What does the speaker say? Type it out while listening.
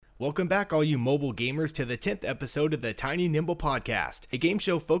Welcome back, all you mobile gamers, to the 10th episode of the Tiny Nimble Podcast, a game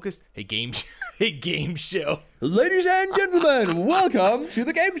show. Ladies and gentlemen, welcome to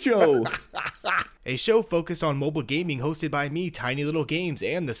the game show. A show focused on mobile gaming, hosted by me, Tiny Little Games,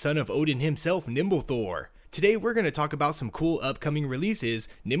 and the son of Odin himself, Nimble Thor. Today we're going to talk about some cool upcoming releases.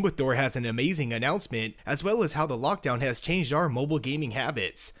 Nimble Thor has an amazing announcement, as well as how the lockdown has changed our mobile gaming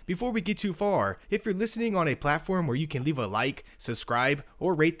habits. Before we get too far, if you're listening on a platform where you can leave a like, subscribe,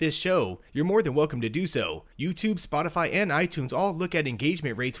 or rate this show, you're more than welcome to do so. YouTube, Spotify, and iTunes all look at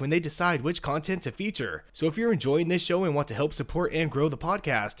engagement rates when they decide which content to feature. So if you're enjoying this show and want to help support and grow the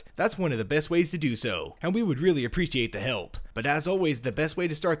podcast, that's one of the best ways to do so, and we would really appreciate the help. But as always, the best way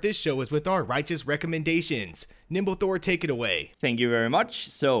to start this show is with our righteous recommendations. Nimble Thor, take it away. Thank you very much.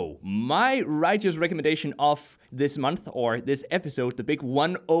 So, my righteous recommendation of this month, or this episode, the big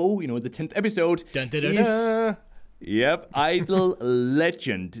 1-0, the 10th episode, is... Yep, Idle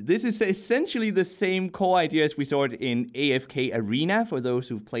Legend. This is essentially the same core idea as we saw it in AFK Arena, for those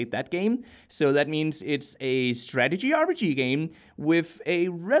who've played that game. So that means it's a strategy RPG game with a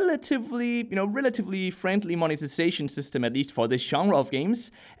relatively friendly monetization system, at least for this genre of games.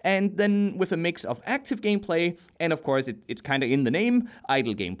 And then with a mix of active gameplay, and of course, it's kind of in the name,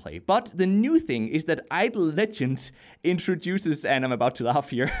 idle gameplay. But the new thing is that Idle Legend introduces, and I'm about to laugh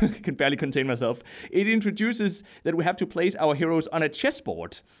here, I can barely contain myself, it introduces that we have to place our heroes on a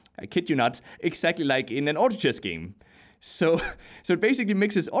chessboard. I kid you not, exactly like in an auto chess game. So it basically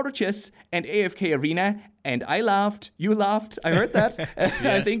mixes auto chess and AFK Arena, and I laughed, you laughed, I heard that. Yes.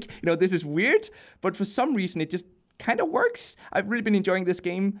 I think, this is weird, but for some reason it just kind of works. I've really been enjoying this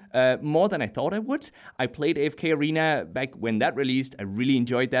game more than I thought I would. I played AFK Arena back when that released. I really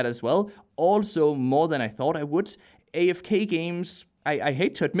enjoyed that as well. Also more than I thought I would. AFK games, I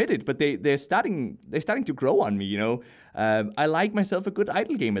hate to admit it, but they're starting to grow on me, I like myself a good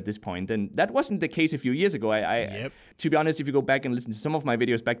idle game at this point, and that wasn't the case a few years ago. To be honest, if you go back and listen to some of my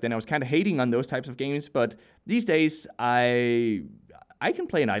videos back then, I was kind of hating on those types of games, but these days, I can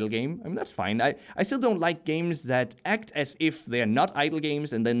play an idle game. I mean, that's fine. I still don't like games that act as if they're not idle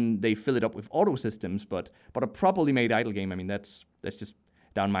games and then they fill it up with auto systems, but a properly made idle game, I mean, that's just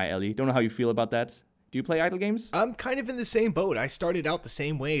down my alley. Don't know how you feel about that. Do you play idle games? I'm kind of in the same boat. I started out the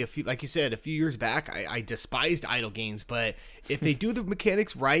same way. Like you said, a few years back, I despised idle games. But if they do the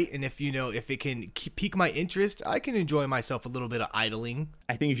mechanics right, and if it can pique my interest, I can enjoy myself a little bit of idling.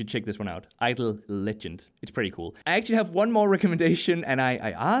 I think you should check this one out. Idle Legend. It's pretty cool. I actually have one more recommendation, and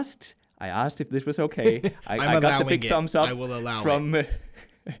I asked if this was okay. I got the big thumbs up. I will allow it.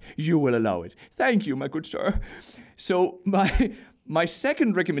 You will allow it. Thank you, my good sir. So my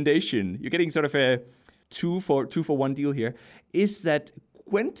second recommendation, you're getting sort of a two for one deal here, is that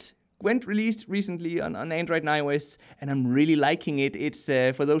Gwent released recently on Android and iOS, and I'm really liking it. It's,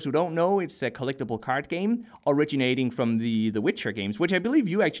 for those who don't know, it's a collectible card game originating from the Witcher games, which I believe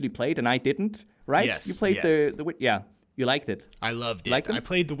you actually played and I didn't, right? Yes. You played yeah. You liked it. I loved it. I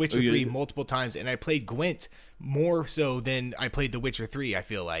played The Witcher 3 multiple times, and I played Gwent more so than I played The Witcher 3, I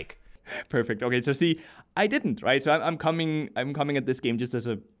feel like. Perfect. Okay, so see, I didn't, right? So I'm coming at this game just as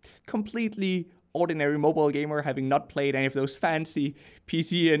a completely ordinary mobile gamer, having not played any of those fancy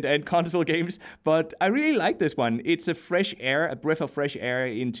PC and console games, but I really like this one. It's a breath of fresh air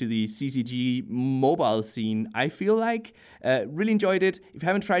into the CCG mobile scene, I feel like. Really enjoyed it. If you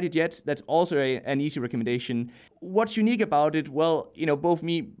haven't tried it yet, that's also an easy recommendation. What's unique about it? Well, both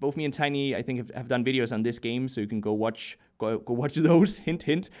me and Tiny, I think, have done videos on this game, so you can go watch those, hint,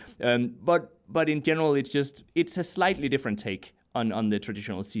 hint. But in general, it's a slightly different take on the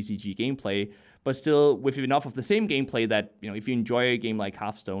traditional CCG gameplay, but still with enough of the same gameplay that, if you enjoy a game like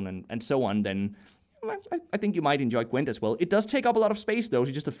Hearthstone and so on, then I think you might enjoy Gwent as well. It does take up a lot of space, though,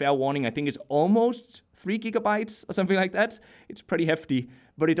 so just a fair warning. I think it's almost 3 gigabytes or something like that. It's pretty hefty,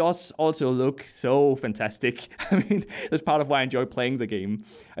 but it does also look so fantastic. I mean, that's part of why I enjoy playing the game.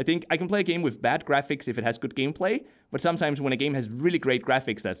 I think I can play a game with bad graphics if it has good gameplay, but sometimes when a game has really great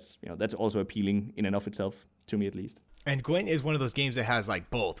graphics, that's also appealing in and of itself, to me at least. And Gwent is one of those games that has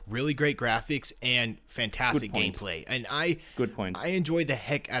both really great graphics and fantastic gameplay. And Good point. I enjoy the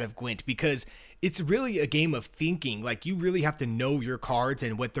heck out of Gwent because it's really a game of thinking. Like, you really have to know your cards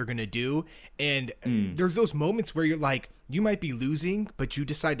and what they're going to do. And there's those moments where you're like, you might be losing, but you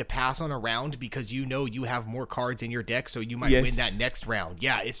decide to pass on a round because you know you have more cards in your deck, so you might win that next round.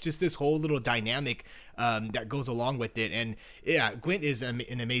 Yeah, it's just this whole little dynamic that goes along with it. And yeah, Gwent is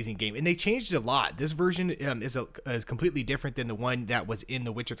an amazing game, and they changed a lot. This version is completely different than the one that was in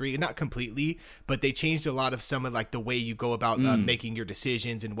The Witcher 3. Not completely, but they changed a lot of some of the way you go about making your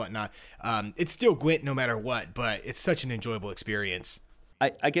decisions and whatnot. It's still Gwent no matter what, but it's such an enjoyable experience.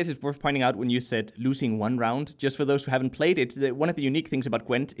 I guess it's worth pointing out when you said losing one round, just for those who haven't played it, one of the unique things about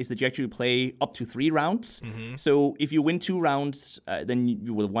Gwent is that you actually play up to 3 rounds. Mm-hmm. So if you win 2 rounds, then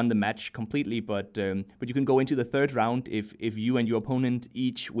you will won the match completely. But you can go into the 3rd round if you and your opponent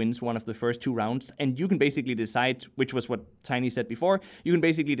each wins one of the first 2 rounds. And you can basically decide, which was what Tiny said before, you can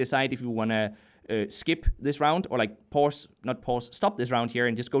basically decide if you want to skip this round or like stop this round here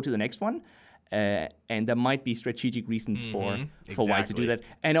and just go to the next one. And there might be strategic reasons for why to do that.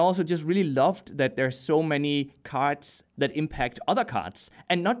 And also just really loved that there's so many cards that impact other cards.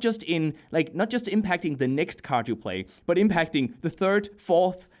 And not just impacting the next card you play, but impacting the 3rd,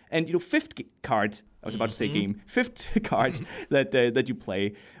 4th, and 5th card. I was about to say game. 5th card that you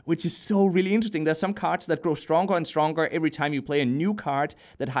play, which is so really interesting. There's some cards that grow stronger and stronger every time you play a new card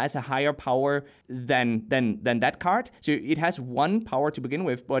that has a higher power than that card. So it has 1 power to begin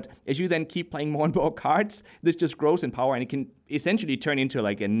with, but as you then keep playing more and more cards, this just grows in power, and it can essentially turn into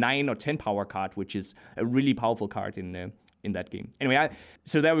like a 9 or 10 power card, which is a really powerful card in that game. Anyway,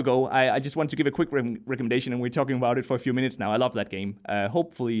 so there we go. I just want to give a quick recommendation, and we're talking about it for a few minutes now. I love that game.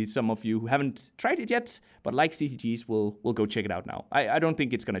 Hopefully some of you who haven't tried it yet, but like CCGs, will go check it out now. I don't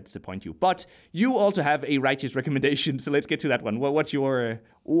think it's going to disappoint you. But you also have a righteous recommendation, so let's get to that one. What's your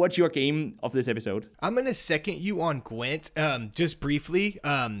game of this episode? I'm going to second you on Gwent, just briefly.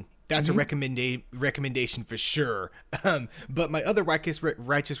 That's a recommendation for sure. But my other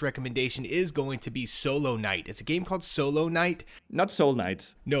righteous recommendation is going to be Solo Knight. It's a game called Solo Knight. Not Soul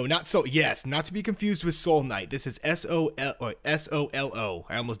Knight. No, not Soul. Yes, not to be confused with Soul Knight. This is SOLO.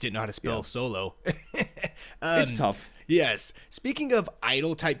 I almost didn't know how to spell solo. It's tough. Yes. Speaking of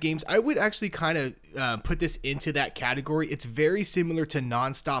idle type games, I would actually kind of put this into that category. It's very similar to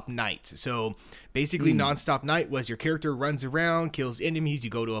Nonstop Night. So basically, Nonstop Night was your character runs around, kills enemies, you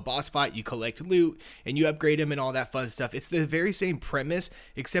go to a boss fight, you collect loot, and you upgrade them and all that fun stuff. It's the very same premise,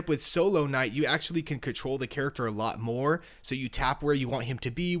 except with Solo Knight, you actually can control the character a lot more. So you tap where you want him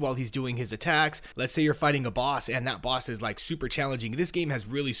to be while he's doing his attacks. Let's say you're fighting a boss, and that boss is like super challenging. This game has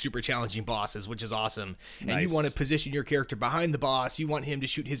really super challenging bosses, which is awesome. Nice. And you want to position your character behind the boss. You want him to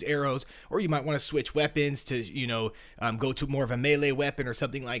shoot his arrows, or you might want to switch weapons to, go to more of a melee weapon or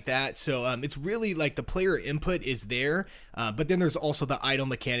something like that. So it's really like the player input is there, but then there's also the idle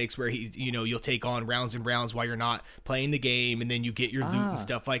mechanics where you'll take on rounds and rounds while you're not playing the game, and then you get your loot and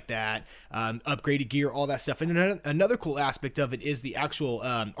stuff like that, upgraded gear, all that stuff. And another cool aspect of it is the actual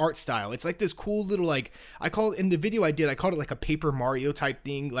art style. It's like this cool little, like, I call it in the video I called it like a Paper Mario type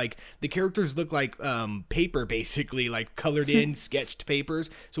thing. Like the characters look like paper, basically, like colored in sketched papers.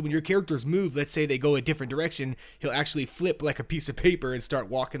 So when your characters move, let's say they go a different direction, he'll actually flip like a piece of paper and start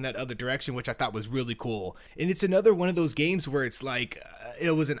walking that other direction, which I thought was really cool. And it's another one of those games where it's like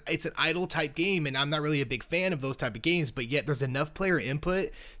it's an idle type game, and I'm not really a big fan of those type of games, but yet there's enough player input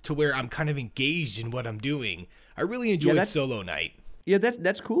to where I'm kind of engaged in what I'm doing. I really enjoyed Solo Knight. Yeah,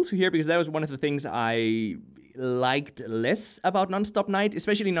 that's cool to hear, because that was one of the things I liked less about Nonstop Night,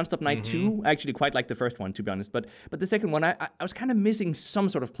 especially Nonstop Night 2. I actually quite liked the first one, to be honest, but the second one, I was kind of missing some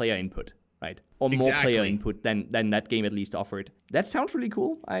sort of player input, right? Or more player input than that game at least offered. That sounds really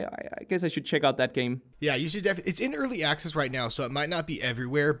cool. I guess I should check out that game. Yeah, you should definitely. It's in early access right now, so it might not be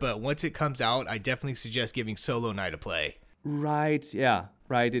everywhere, but once it comes out, I definitely suggest giving Solo Knight a play. Right, yeah,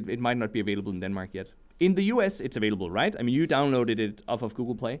 right. It might not be available in Denmark yet. In the US, it's available, right? I mean, you downloaded it off of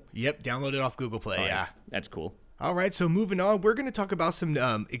Google Play? Yep, downloaded off Google Play, yeah. That's cool. All right, so moving on, we're going to talk about some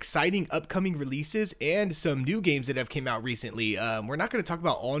exciting upcoming releases and some new games that have came out recently. We're not going to talk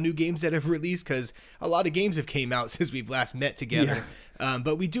about all new games that have released, because a lot of games have came out since we've last met together. Yeah.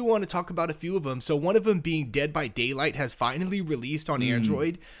 But we do want to talk about a few of them. So one of them being Dead by Daylight has finally released on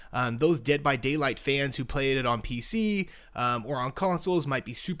Android. Those Dead by Daylight fans who played it on PC or on consoles might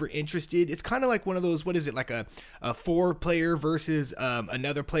be super interested. It's kind of like one of those, what is it, like a 4-player versus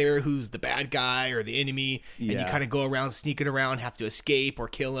another player who's the bad guy or the enemy, and you kind of go around sneaking around, have to escape or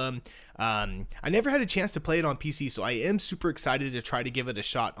kill him. I never had a chance to play it on PC, so I am super excited to try to give it a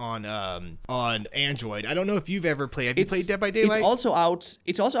shot on Android. I don't know if you've ever played. Have you played Dead by Daylight? It's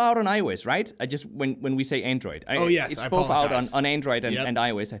also out on iOS, right? I just when we say Android. Yes, it's both out on Android and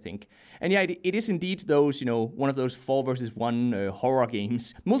iOS, I think. And yeah, it is indeed those, one of those 4 versus 1 horror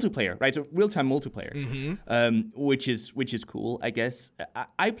games, multiplayer, right? So real-time multiplayer, which is cool, I guess.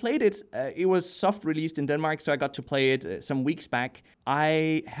 I played it. It was soft released in Denmark, so I got to play it some weeks back.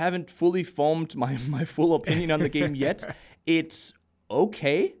 I haven't fully formed my full opinion on the game yet. It's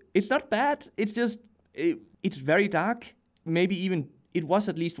okay. It's not bad. It's just it's very dark. Maybe even it was,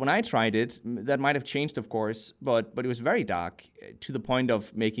 at least when I tried it. That might have changed, of course, but it was very dark to the point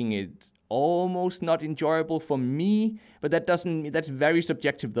of making it almost not enjoyable for me. But that's very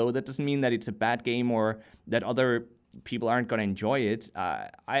subjective, though. That doesn't mean that it's a bad game or that other people aren't going to enjoy it.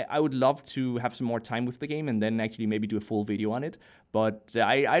 I would love to have some more time with the game and then actually maybe do a full video on it. But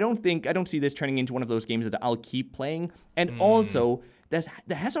I don't see this turning into one of those games that I'll keep playing. And also, there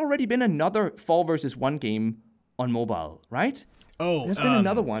has already been another Fall vs. 1 game on mobile, right? Oh, there's been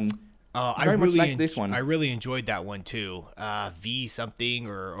another one. Very much like this one. I really enjoyed that one too. V something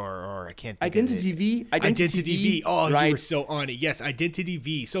or I can't think Identity of it. V. Identity V. Oh, right. You were so on it. Yes, Identity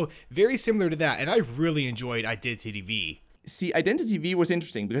V. So very similar to that, and I really enjoyed Identity V. See, Identity V was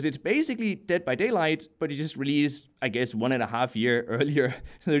interesting because it's basically Dead by Daylight, but it just released, I guess, 1.5 years earlier.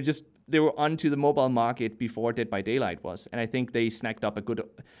 So they were onto the mobile market before Dead by Daylight was, and I think they snagged up a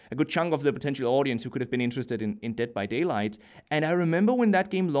good chunk of the potential audience who could have been interested in Dead by Daylight. And I remember when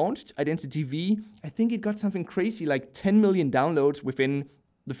that game launched, Identity V, I think it got something crazy, like 10 million downloads within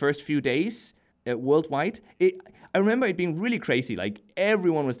the first few days worldwide. I remember it being really crazy, like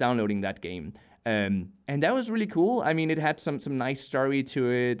everyone was downloading that game. And that was really cool. I mean, it had some nice story to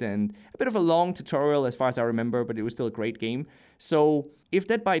it and a bit of a long tutorial as far as I remember, but it was still a great game. So if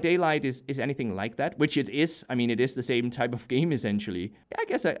Dead by Daylight is anything like that, which it is, I mean, it is the same type of game essentially. I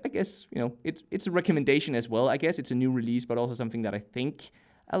guess it's a recommendation as well. I guess it's a new release, but also something that I think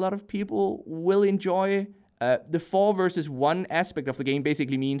a lot of people will enjoy. The 4 versus 1 aspect of the game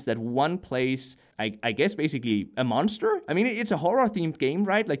basically means that one plays, I guess, basically a monster. I mean, it's a horror-themed game,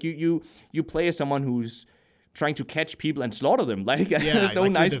 right? Like, you play as someone who's trying to catch people and slaughter them. Like, there's no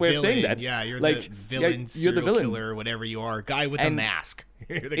nice way of saying that. Yeah, you're like, the villain, you're the villain. Killer, whatever you are, guy with the mask.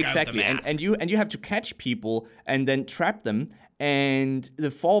 You're the guy exactly, with the mask. and you have to catch people and then trap them. And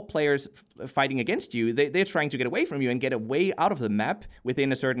the 4 players fighting against you, they're trying to get away from you and get away out of the map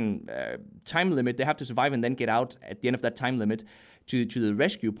within a certain time limit. They have to survive and then get out at the end of that time limit to the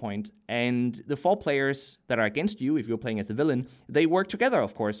rescue point. And the 4 players that are against you, if you're playing as the villain, they work together,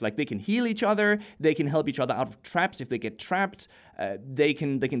 of course. Like, they can heal each other, they can help each other out of traps if they get trapped, they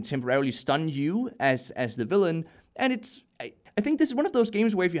can temporarily stun you as the villain. And I think this is one of those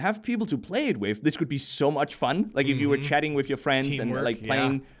games where if you have people to play it with, this could be so much fun. Like if you were chatting with your friends Teamwork, and like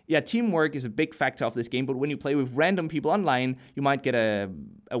playing. Yeah, teamwork is a big factor of this game. But when you play with random people online, you might get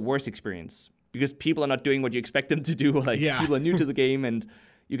a worse experience because people are not doing what you expect them to do. Like people are new to the game and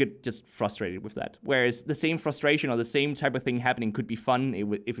you get just frustrated with that. Whereas the same frustration or the same type of thing happening could be fun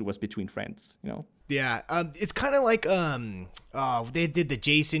if it was between friends, you know? Yeah, it's kind of like they did the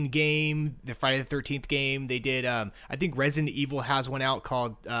Jason game, the Friday the 13th game. They did I think Resident Evil has one out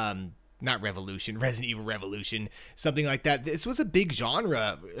called not Revolution, Resident Evil Revolution, something like that. This was a big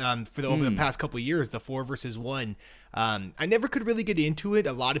genre for over the past couple of years, the 4 versus 1. I never could really get into it.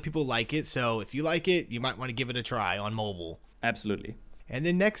 A lot of people like it, so if you like it, you might want to give it a try on mobile. Absolutely. And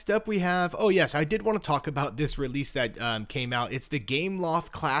then next up we have, oh yes, I did want to talk about this release that came out. It's the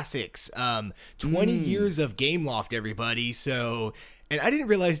Gameloft Classics. 20 years of Gameloft, everybody. So, and I didn't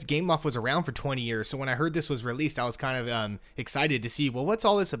realize Gameloft was around for 20 years. So when I heard this was released, I was kind of excited to see, well, what's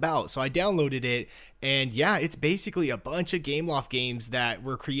all this about? So I downloaded it. And yeah, it's basically a bunch of Gameloft games that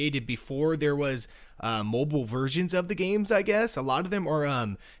were created before there was mobile versions of the games, I guess. A lot of them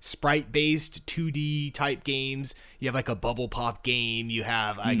are sprite-based 2D type games. You have like a Bubble Pop game. You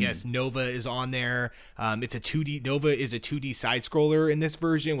have, I guess, Nova is on there. Nova is a 2D side scroller in this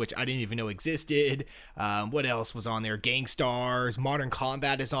version, which I didn't even know existed. What else was on there? Gangstars, Modern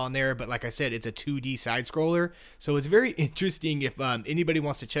Combat is on there, but like I said, it's a 2D side scroller. So it's very interesting if anybody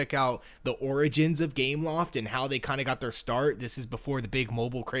wants to check out the origins of Gameloft and how they kind of got their start. This is before the big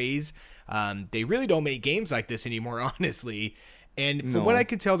mobile craze. They really don't make games like this anymore, honestly. And from what I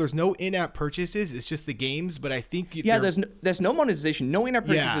can tell, there's no in-app purchases. It's just the games. But I think there's no monetization, no in-app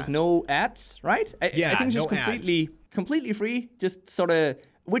purchases, no ads, right? I think it's just completely free. Just sort of,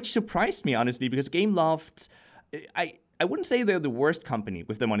 which surprised me honestly, because Gameloft, I wouldn't say they're the worst company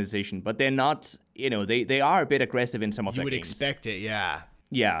with the monetization, but they're not. They are a bit aggressive in some of their games. You would expect it, yeah.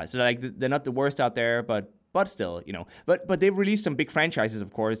 Yeah, so like they're not the worst out there, but still, But they've released some big franchises,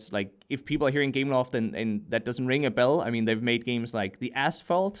 of course. Like, if people are hearing Gameloft and that doesn't ring a bell, I mean, they've made games like the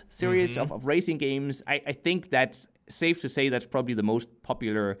Asphalt series of racing games. I think that's safe to say that's probably the most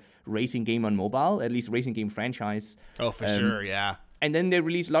popular racing game on mobile, at least racing game franchise. Oh, for sure, yeah. And then they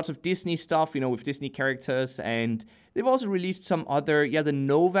released lots of Disney stuff, with Disney characters. And they've also released some other, the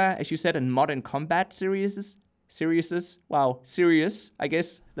Nova, as you said, and Modern Combat series. Wow, serious, I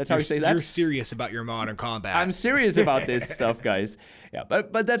guess that's how you say that. You're serious about your Modern Combat. I'm serious about this stuff, guys. Yeah,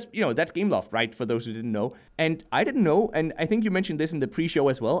 but that's that's Gameloft, right? For those who didn't know, and I didn't know, and I think you mentioned this in the pre-show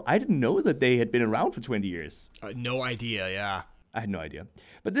as well. I didn't know that they had been around for 20 years. No idea. Yeah. I had no idea.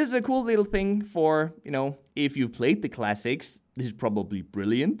 But this is a cool little thing for, if you've played the classics, this is probably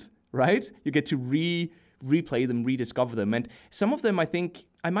brilliant, right? You get to replay them, rediscover them. And some of them, I think,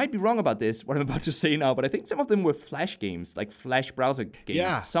 I might be wrong about this, what I'm about to say now, but I think some of them were Flash games, like Flash browser games.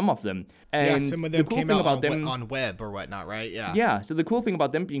 Yeah. Some of them. And some of them cool came thing out about on web or whatnot, right? Yeah. Yeah, so the cool thing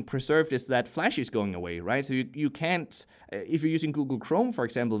about them being preserved is that Flash is going away, right? So you can't, if you're using Google Chrome, for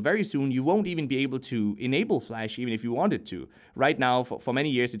example, very soon you won't even be able to enable Flash even if you wanted to. Right now, for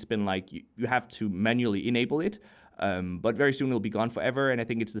many years, it's been like you have to manually enable it. But very soon it'll be gone forever, and I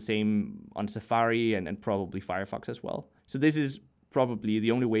think it's the same on Safari and probably Firefox as well. So this is probably the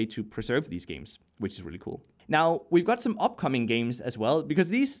only way to preserve these games, which is really cool. Now, we've got some upcoming games as well, because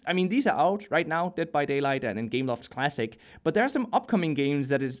these are out right now, Dead by Daylight and Gameloft Classic, but there are some upcoming games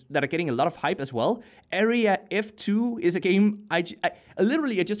that are getting a lot of hype as well. Area F2 is a game, I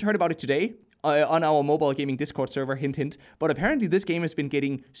just heard about it today. On our mobile gaming Discord server, hint, hint. But apparently this game has been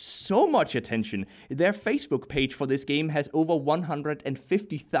getting so much attention. Their Facebook page for this game has over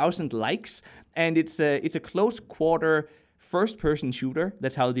 150,000 likes, and it's a close quarter first-person shooter.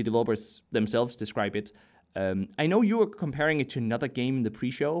 That's how the developers themselves describe it. I know you were comparing it to another game in the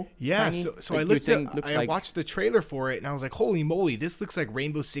pre-show. Yeah, Tiny. so I watched the trailer for it, and I was like, holy moly, this looks like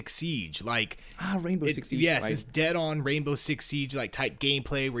Rainbow Six Siege. Rainbow Six Siege, yes, right. It's dead on Rainbow Six Siege type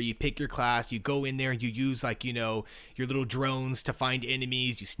gameplay where you pick your class, you go in there and you use your little drones to find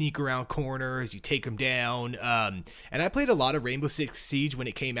enemies, you sneak around corners, you take them down. And I played a lot of Rainbow Six Siege when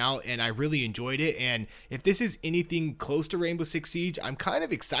it came out, and I really enjoyed it. And if this is anything close to Rainbow Six Siege, I'm kind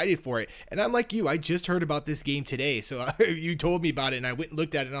of excited for it. And I'm like you, I just heard about this game today, so you told me about it and I went and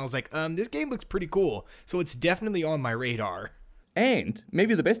looked at it and I was like, this game looks pretty cool, so it's definitely on my radar. And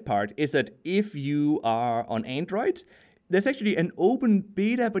maybe the best part is that if you are on Android, there's actually an open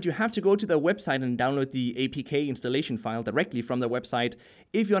beta, but you have to go to their website and download the APK installation file directly from their website.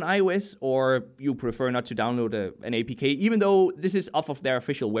 If you're on iOS or you prefer not to download an APK, even though this is off of their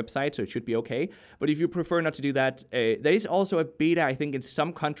official website, so it should be okay. But if you prefer not to do that, there is also a beta, I think, in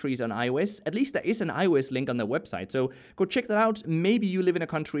some countries on iOS. At least there is an iOS link on their website. So go check that out. Maybe you live in a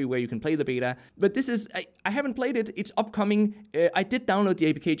country where you can play the beta. But this is, I haven't played it. It's upcoming. I did download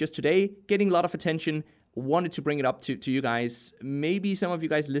the APK just today, getting a lot of attention. Wanted to bring it up to you guys. Maybe some of you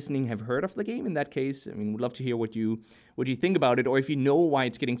guys listening have heard of the game. In that case, we'd love to hear what you think about it, or if you know why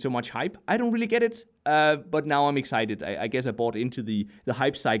it's getting so much hype. I don't really get it, but now I'm excited. I guess I bought into the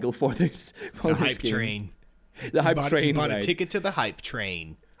hype cycle for this. The hype train. The hype train. You bought a ticket to the hype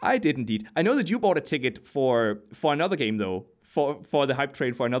train. I did indeed. I know that you bought a ticket for another game though. For the hype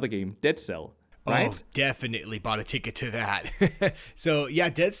train for another game, Dead Cell. Right? Oh, definitely bought a ticket to that. So, yeah,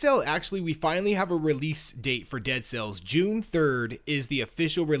 Dead Cell, actually, we finally have a release date for Dead Cells. June 3rd is the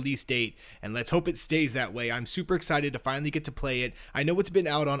official release date, and let's hope it stays that way. I'm super excited to finally get to play it. I know it's been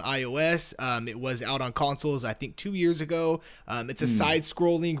out on iOS. It was out on consoles, I think, 2 years ago. It's a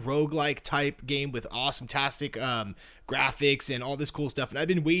side-scrolling, roguelike type game with awesome-tastic graphics and all this cool stuff, and I've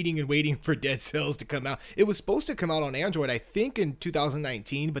been waiting for Dead Cells to come out. It was supposed to come out on Android, I think, in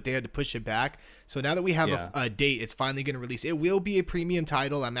 2019, but they had to push it back. So now that we have a date, it's finally going to release. It will be a premium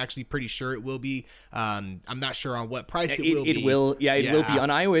title. I'm actually pretty sure it will be. I'm not sure on what price it will be. It will be. On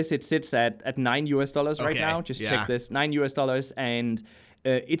iOS, it sits at $9 right now. Just check this, $9, and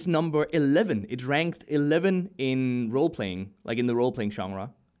it's number 11. It's ranked 11 in role-playing, like in the role-playing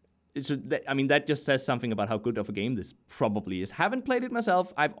genre. So that just says something about how good of a game this probably is. Haven't played it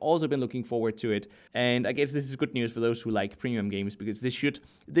myself. I've also been looking forward to it, and I guess this is good news for those who like premium games, because this should,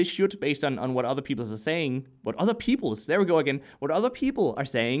 based on what other people are saying, what other people are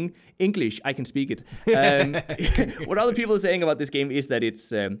saying, English, I can speak it. What other people are saying about this game is that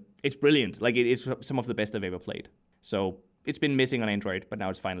it's brilliant. Like, it's some of the best I've ever played. So it's been missing on Android, but now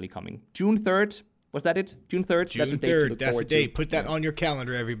it's finally coming. June 3rd. Was that it? June 3rd? June 3rd. That's the date. Put that on your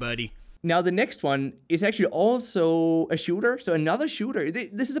calendar, everybody. Now, the next one is actually also a shooter. So another shooter.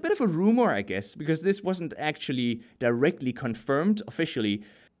 This is a bit of a rumor, I guess, because this wasn't actually directly confirmed officially.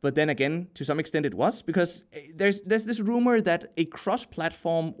 But then again, to some extent it was, because there's this rumor that a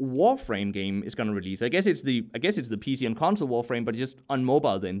cross-platform Warframe game is going to release. I guess it's the PC and console Warframe, but just on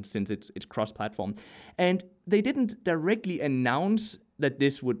mobile then, since it's cross-platform. And they didn't directly announce that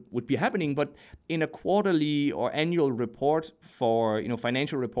this would be happening, but in a quarterly or annual report for,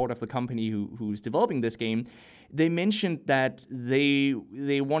 financial report of the company who's developing this game, they mentioned that they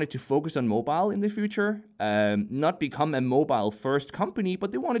wanted to focus on mobile in the future, not become a mobile-first company,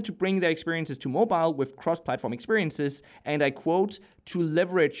 but they wanted to bring their experiences to mobile with cross-platform experiences, and I quote, to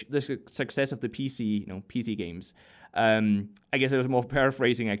leverage the success of the PC games. I guess it was more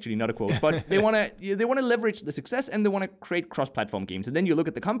paraphrasing, actually, not a quote. But they want to leverage the success, and they want to create cross-platform games. And then you look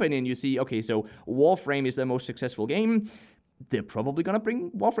at the company and you see, okay, so Warframe is their most successful game. They're probably going to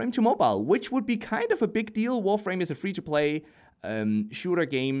bring Warframe to mobile, which would be kind of a big deal. Warframe is a free-to-play shooter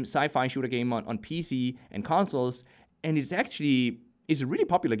game, sci-fi shooter game on PC and consoles, and it's a really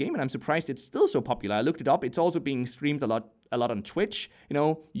popular game, and I'm surprised it's still so popular. I looked it up. It's also being streamed a lot on Twitch.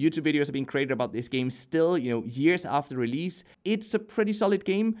 YouTube videos are being created about this game still, years after release. It's a pretty solid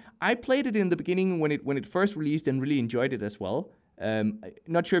game. I played it in the beginning when it first released and really enjoyed it as well.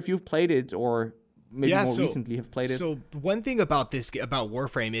 Not sure if you've played it or maybe recently have played it. So one thing about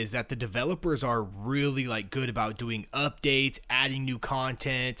Warframe is that the developers are really good about doing updates, adding new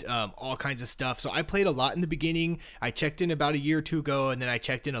content, all kinds of stuff. So I played a lot in the beginning. I checked in about a year or two ago, and then I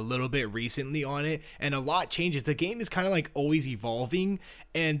checked in a little bit recently on it, and a lot changes. The game is kind of always evolving,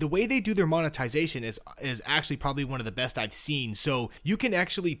 and the way they do their monetization is actually probably one of the best I've seen. So you can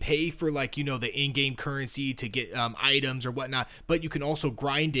actually pay for the in-game currency to get items or whatnot, but you can also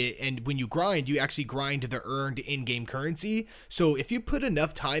grind it, and when you grind, you actually grind the earned in-game currency. So if you put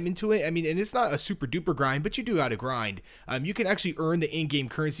enough time into it, and it's not a super duper grind, but you do gotta grind. You can actually earn the in-game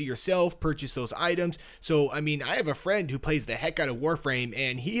currency yourself, purchase those items. So I have a friend who plays the heck out of Warframe,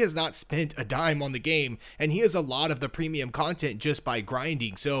 and he has not spent a dime on the game, and he has a lot of the premium content just by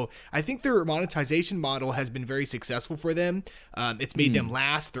grinding. So I think their monetization model has been very successful for them. It's made them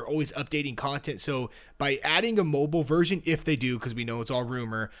last. They're always updating content. So by adding a mobile version, if they do, because we know it's all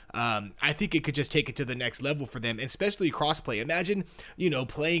rumor, I think it could just take it to the next level for them, especially crossplay. Imagine,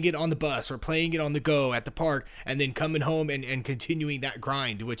 playing it on the bus or playing it on the go at the park, and then coming home and continuing that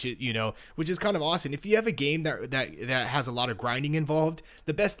grind, which is kind of awesome. If you have a game that has a lot of grinding involved,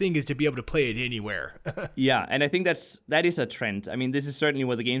 the best thing is to be able to play it anywhere. Yeah, and I think that is a trend. This is certainly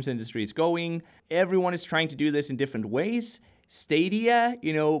where the games industry is going. Everyone is trying to do this in different ways. Stadia,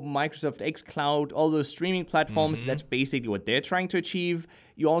 Microsoft xCloud, all those streaming platforms, that's basically what they're trying to achieve.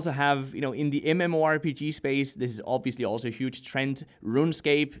 You also have, in the MMORPG space, this is obviously also a huge trend.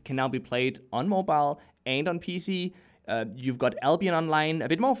 RuneScape can now be played on mobile and on PC. You've got Albion Online,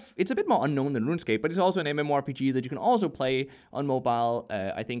 it's a bit more unknown than RuneScape, but it's also an MMORPG that you can also play on mobile,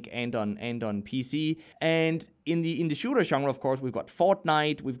 I think, and on PC. And in the shooter genre, of course, we've got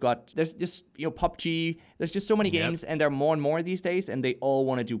Fortnite, there's just PUBG. There's just so many games, and there are more and more these days, and they all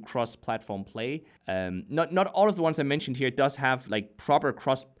want to do cross-platform play. Not all of the ones I mentioned here does have proper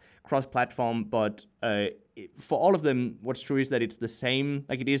cross-platform, but for all of them, what's true is that it's the same.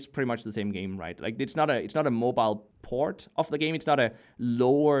 It is pretty much the same game, right? It's not a mobile port of the game. It's not a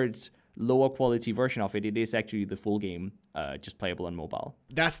lower quality version of it. It is actually the full game, just playable on mobile.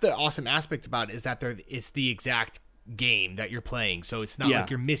 That's the awesome aspect about it, is that it's the exact game that you're playing. So it's not like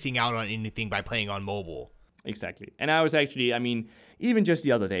you're missing out on anything by playing on mobile. Exactly. And I was actually, even just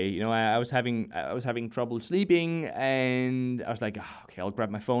the other day, I was having trouble sleeping, and I was like, okay, I'll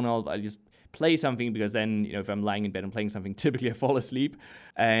grab my phone, I'll just play something, because then, if I'm lying in bed and playing something, typically I fall asleep.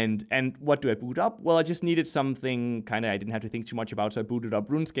 And what do I boot up? Well, I just needed something I didn't have to think too much about, so I booted up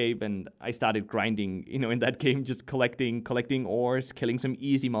RuneScape, and I started grinding, in that game, just collecting ores, killing some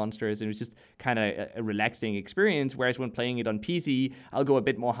easy monsters, and it was just kind of a relaxing experience. Whereas when playing it on PC, I'll go a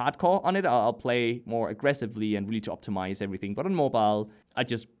bit more hardcore on it. I'll play more aggressively and really to optimize everything. But on mobile, I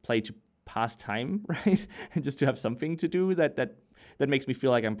just play to pass time, right? And just to have something to do that makes me feel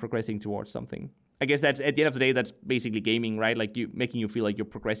like I'm progressing towards something. I guess that's, at the end of the day, that's basically gaming, right? Making you feel like you're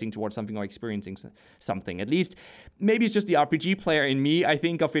progressing towards something or experiencing something. At least, maybe it's just the RPG player in me. I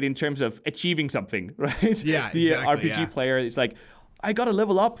think of it in terms of achieving something, right? Yeah, the exactly, RPG player is I gotta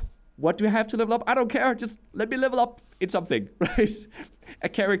level up. What do I have to level up? I don't care. Just let me level up in something, right? A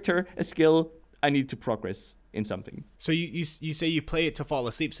character, a skill. I need to progress in something. So you say you play it to fall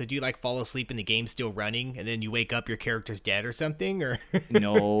asleep. So do you fall asleep and the game's still running, and then you wake up, your character's dead or something? Or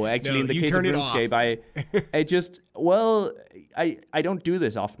no, actually, in the case of RuneScape, I don't do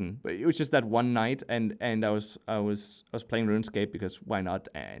this often. But it was just that one night, and I was playing RuneScape because why not?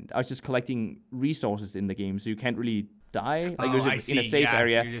 And I was just collecting resources in the game, so you can't really die. I see. In a safe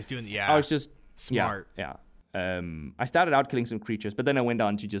area. You're just doing I was just smart. Yeah. I started out killing some creatures, but then I went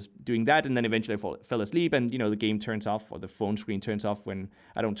on to just doing that, and then eventually I fell asleep, and the game turns off, or the phone screen turns off when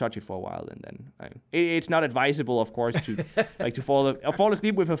I don't touch it for a while, and then it's not advisable, of course, to to fall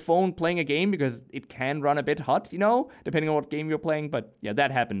asleep with a phone playing a game, because it can run a bit hot, depending on what game you're playing. But yeah,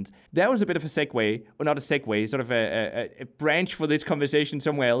 that happened. That was a bit of a segue, or not a segue, sort of a branch for this conversation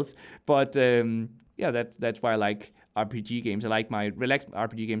somewhere else. But that's why I like RPG games. I like my relaxed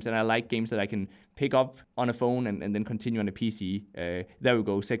RPG games, and I like games that I can pick up on a phone and then continue on a PC. There we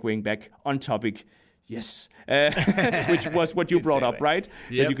go, segueing back on topic. Yes, which was what you brought up, right?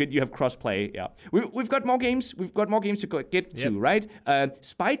 Yep. That you have crossplay. Yeah, we've got more games. We've got more games to get to, right?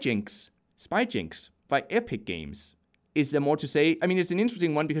 Spyjinx by Epic Games. Is there more to say? I mean, it's an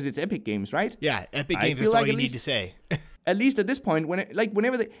interesting one because it's Epic Games, right? Yeah, Epic Games. That's all you need to say. At least at this point,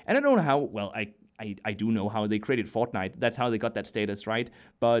 whenever they, and I don't know how. Well, I do know how they created Fortnite. That's how they got that status, right?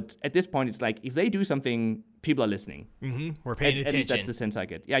 But at this point, it's like if they do something, people are listening. We're paying attention. At least that's the sense I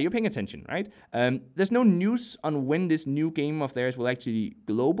get. Yeah, you're paying attention, right? There's no news on when this new game of theirs will actually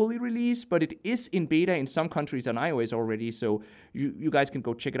globally release, but it is in beta in some countries on iOS already, so you guys can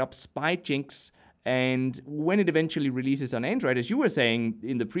go check it up. Spyjinx. And when it eventually releases on Android, as you were saying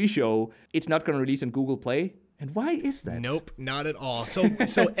in the pre-show, it's not going to release on Google Play. And why is that? Nope, not at all. So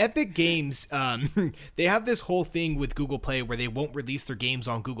Epic Games, they have this whole thing with Google Play where they won't release their games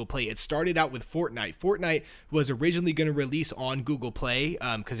on Google Play. It started out with Fortnite. Fortnite was originally going to release on Google Play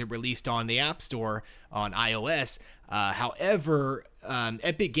because it released on the App Store on iOS. However,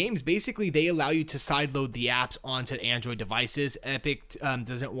 Epic Games, basically, they allow you to sideload the apps onto Android devices. Epic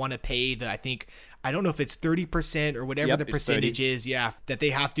doesn't want to pay I don't know if it's 30% or whatever the percentage is, that they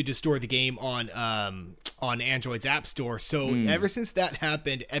have to store the game on Android's App Store. So ever since that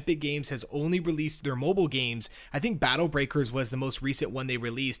happened, Epic Games has only released their mobile games. I think Battle Breakers was the most recent one they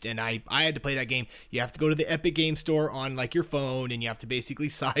released, and I had to play that game. You have to go to the Epic Games Store on like your phone, and you have to basically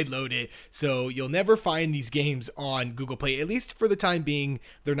sideload it. So you'll never find these games on Google Play, at least for the time being.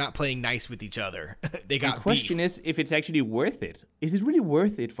 They're not playing nice with each other. They got The question is if it's actually worth it. Is it really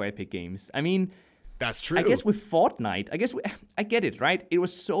worth it for Epic Games? I mean, that's true. I guess with Fortnite, I get it, right? It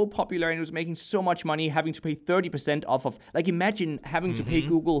was so popular and it was making so much money, having to pay 30% off of, like, imagine having to pay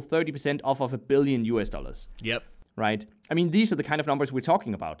Google 30% off of $1 billion. Yep. Right? I mean, these are the kind of numbers we're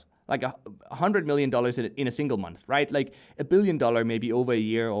talking about. Like $100 million in a single month, right? Like $1 billion maybe over a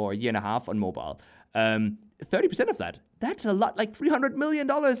year or a year and a half on mobile. 30% of that's a lot, like $300 million,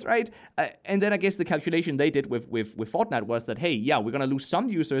 right? And then I guess the calculation they did with Fortnite was that, hey, yeah, we're going to lose some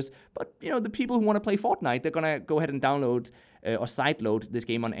users, but, the people who want to play Fortnite, they're going to go ahead and download or sideload this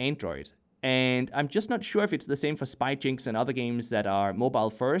game on Android. And I'm just not sure if it's the same for Spyjinx and other games that are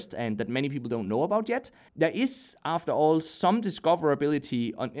mobile first and that many people don't know about yet. There is, after all, some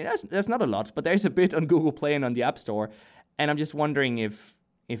discoverability on, there's not a lot, but there's a bit on Google Play and on the App Store. And I'm just wondering if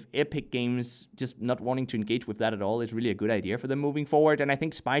Epic Games just not wanting to engage with that at all is really a good idea for them moving forward. And I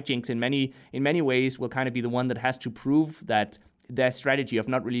think Spyjinx in many ways will kind of be the one that has to prove that their strategy of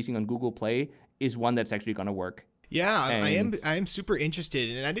not releasing on Google Play is one that's actually going to work. Yeah, I am super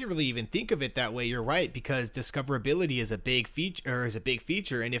interested, and I didn't really even think of it that way. You're right, because discoverability is a big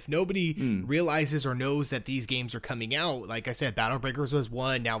feature, and if nobody realizes or knows that these games are coming out, like I said, Battle Breakers was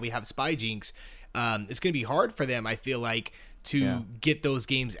one. Now we have Spyjinx. It's going to be hard for them, I feel like, to get those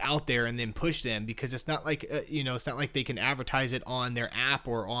games out there and then push them, because it's not like it's not like they can advertise it on their app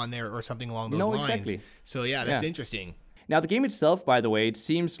or on there or something along those lines. Exactly. So that's interesting. Now, the game itself, by the way, it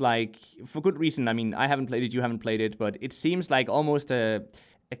seems like, for good reason, I mean, I haven't played it, you haven't played it, but it seems like almost a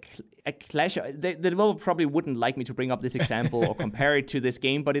clash. The developer probably wouldn't like me to bring up this example or compare it to this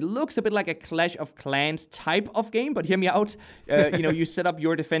game, but it looks a bit like a Clash of Clans type of game. But hear me out. You set up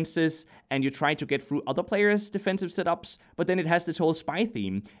your defenses and you try to get through other players' defensive setups, but then it has this whole spy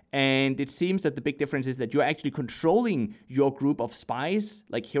theme. And it seems that the big difference is that you're actually controlling your group of spies,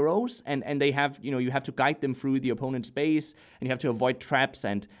 like heroes, and they have, you have to guide them through the opponent's base, and you have to avoid traps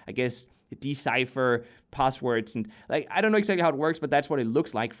and, I guess, decipher passwords, and I don't know exactly how it works, but that's what it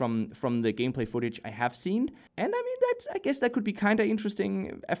looks like from the gameplay footage I have seen. And I mean, I guess that could be kind of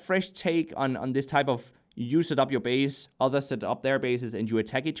interesting, a fresh take on this type of you set up your base, others set up their bases, and you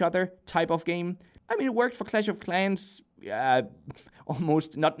attack each other type of game. I mean, it worked for Clash of Clans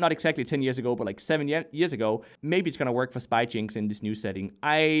almost, not exactly 10 years ago, but like 7 years ago. Maybe it's going to work for Spyjinx in this new setting.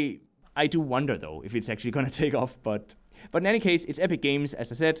 I do wonder, though, if it's actually going to take off, But in any case, it's Epic Games.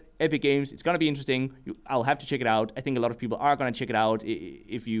 As I said, Epic Games, it's going to be interesting. I'll have to check it out. I think a lot of people are going to check it out.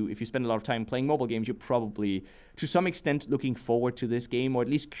 If you spend a lot of time playing mobile games, you're probably, to some extent, looking forward to this game, or at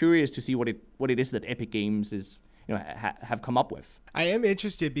least curious to see what it is that Epic Games is, have come up with. I am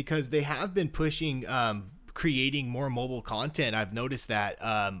interested because they have been pushing creating more mobile content. I've noticed that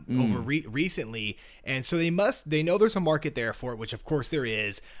over recently, and so they know there's a market there for it, which of course there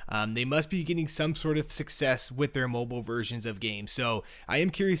is. They must be getting some sort of success with their mobile versions of games. So I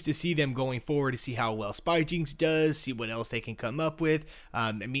am curious to see them going forward, to see how well Spyjinx does, see what else they can come up with.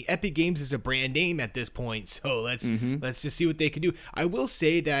 I mean, Epic Games is a brand name at this point, so let's just see what they can do. I will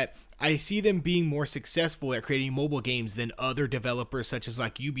say that I see them being more successful at creating mobile games than other developers, such as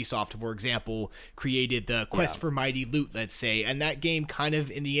like Ubisoft, for example, created the Quest for Mighty Loot, let's say, and that game kind of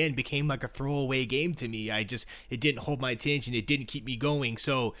in the end became like a throwaway game to me. It didn't hold my attention, it didn't keep me going.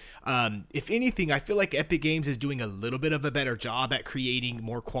 So if anything, I feel like Epic Games is doing a little bit of a better job at creating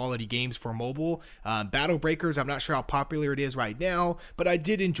more quality games for mobile. Battle Breakers, I'm not sure how popular it is right now, but I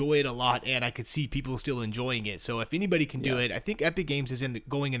did enjoy it a lot, and I could see people still enjoying it. So if anybody can do it, I think Epic Games is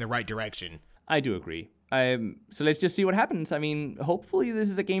going in the right direction. I do agree. So let's just see what happens. I mean, hopefully this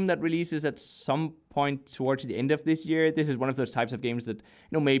is a game that releases at some point towards the end of this year. This is one of those types of games that,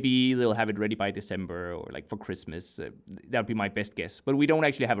 maybe they'll have it ready by December or like for Christmas. That would be my best guess. But we don't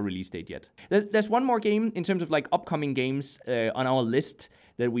actually have a release date yet. There's one more game in terms of like upcoming games on our list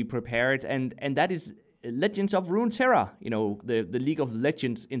that we prepared, and that is Legends of Runeterra, the League of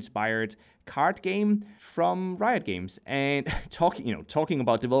Legends inspired card game from Riot Games. And talking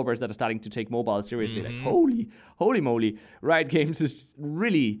about developers that are starting to take mobile seriously, like holy moly, Riot Games is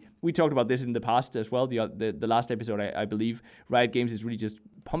really, we talked about this in the past as well, the last episode, I believe. Riot Games is really just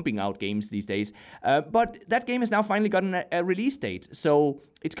pumping out games these days. But that game has now finally gotten a release date. So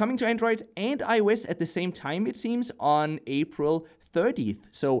it's coming to Android and iOS at the same time, it seems, on April 30th.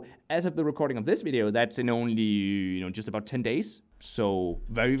 So as of the recording of this video, that's in only, just about 10 days. So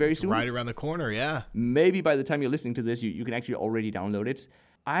very, very soon. Right around the corner, yeah. Maybe by the time you're listening to this, you can actually already download it.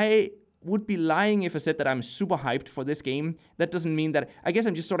 I would be lying if I said that I'm super hyped for this game. That doesn't mean that, I guess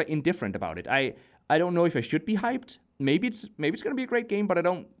I'm just sort of indifferent about it. I don't know if I should be hyped. Maybe it's going to be a great game, but I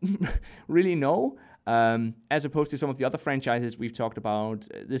don't really know. As opposed to some of the other franchises we've talked about,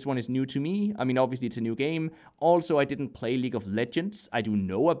 this one is new to me. I mean, obviously it's a new game. Also, I didn't play League of Legends. I do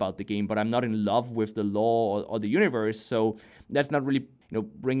know about the game, but I'm not in love with the lore or the universe, so that's not really,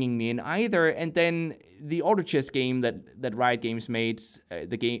 bringing me in either. And then the auto chess game that Riot Games made,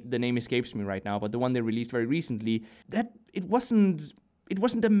 the name escapes me right now, but the one they released very recently, that it wasn't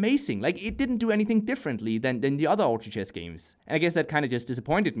amazing. Like, it didn't do anything differently than the other auto chess games. And I guess that kind of just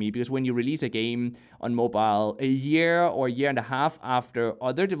disappointed me, because when you release a game on mobile a year or a year and a half after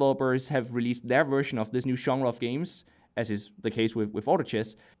other developers have released their version of this new genre of games, as is the case with auto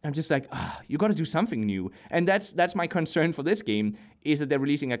chess, I'm just like, you got to do something new. And that's my concern for this game, is that they're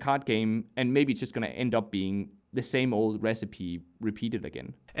releasing a card game and maybe it's just going to end up being the same old recipe repeated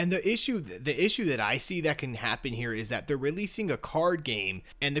again. And the issue that I see that can happen here is that they're releasing a card game,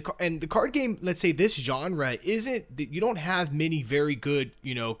 and the card game, let's say this genre you don't have many very good,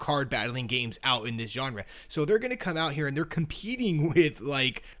 card battling games out in this genre. So they're going to come out here and they're competing with,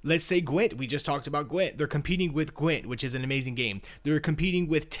 like, let's say Gwent. We just talked about Gwent. They're competing with Gwent, which is an amazing game. They're competing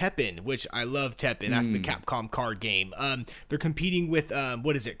with Teppen, which I love Teppen. That's the Capcom card game. They're competing with,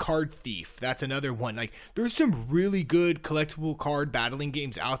 Card Thief. That's another one. Like, there's some really good collectible card battling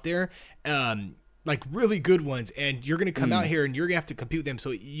games out there, like really good ones, and you're going to come out here and you're going to have to compete with them. So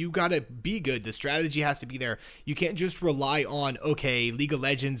you got to be good. The strategy has to be there. You can't just rely on, okay, League of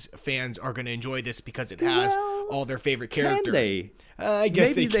Legends fans are going to enjoy this because it has all their favorite characters. Can they? I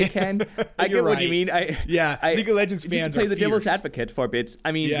guess maybe they can. I get what you mean. League of Legends fans just to play the fierce. devil's advocate for a bit.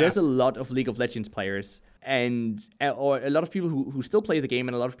 I mean, there's a lot of League of Legends players, or a lot of people who still play the game,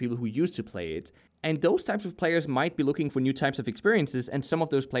 and a lot of people who used to play it. And those types of players might be looking for new types of experiences, and some of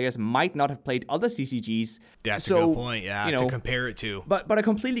those players might not have played other CCGs. That's a good point, to compare it to. But I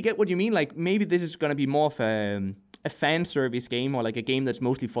completely get what you mean. Like, maybe this is going to be more of a fan service game, or like a game that's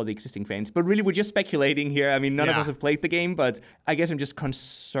mostly for the existing fans. But really, we're just speculating here. I mean, none of us have played the game, but I guess I'm just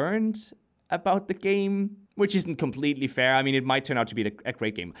concerned about the game, which isn't completely fair. I mean, it might turn out to be a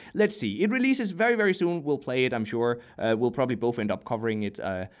great game. Let's see. It releases very, very soon. We'll play it, I'm sure. We'll probably both end up covering it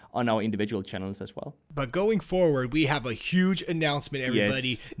on our individual channels as well. But going forward, we have a huge announcement, everybody.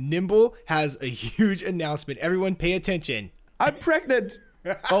 Yes. Nimble has a huge announcement. Everyone pay attention. I'm pregnant.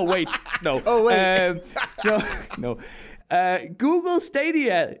 Oh, wait. No. Oh, wait. No. Google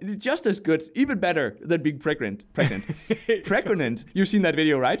Stadia, just as good, even better than being pregnant. Pregnant. You've seen that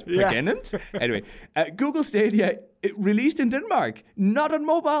video, right? Yeah. Pregnant? Anyway, Google Stadia, it released in Denmark, not on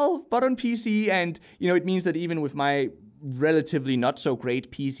mobile, but on PC. And, it means that even with my relatively not so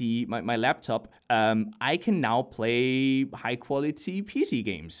great PC, my laptop, I can now play high quality PC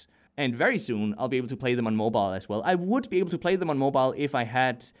games. And very soon, I'll be able to play them on mobile as well. I would be able to play them on mobile if I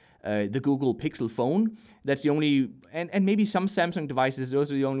had the Google Pixel phone. That's the only, and maybe some Samsung devices,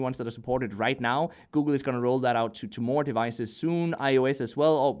 those are the only ones that are supported right now. Google is going to roll that out to more devices soon, iOS as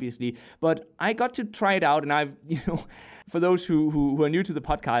well, obviously. But I got to try it out, and I've, for those who are new to the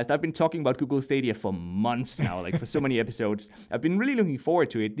podcast, I've been talking about Google Stadia for months now, like for so many episodes. I've been really looking forward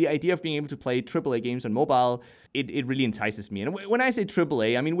to it. The idea of being able to play AAA games on mobile, it really entices me. And when I say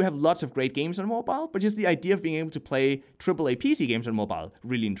AAA, I mean, we have lots of great games on mobile, but just the idea of being able to play AAA PC games on mobile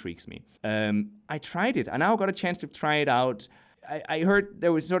really intrigues me. I tried it. I now got a chance to try it out. I heard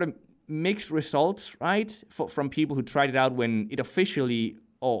there was sort of mixed results, right, from people who tried it out when it officially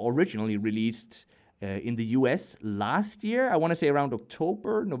or originally released in the US last year. I want to say around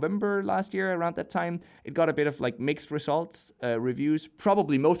October, November last year, around that time. It got a bit of like mixed results, reviews.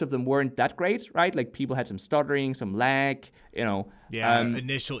 Probably most of them weren't that great, right? Like people had some stuttering, some lag, Yeah,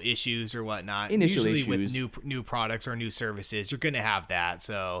 initial issues or whatnot. Usually issues. With new products or new services, you're going to have that.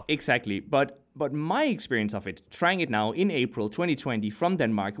 So exactly. But my experience of it, trying it now in April 2020 from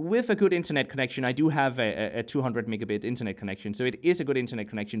Denmark with a good internet connection. I do have a 200 megabit internet connection, so it is a good internet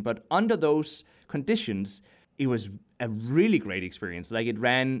connection. But under those conditions, it was a really great experience. Like it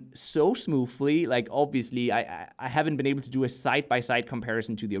ran so smoothly. Like obviously, I haven't been able to do a side-by-side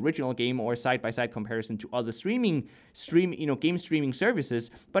comparison to the original game or a side-by-side comparison to other game streaming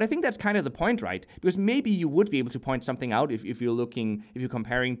services. But I think that's kind of the point, right? Because maybe you would be able to point something out if you're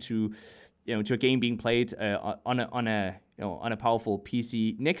comparing to a game being played on a powerful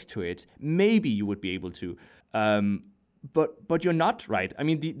PC next to it. Maybe you would be able to, but you're not, right? I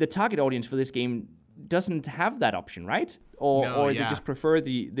mean, the target audience for this game doesn't have that option, right? Or they just prefer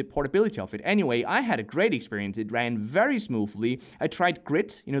the portability of it. Anyway, I had a great experience. It ran very smoothly. I tried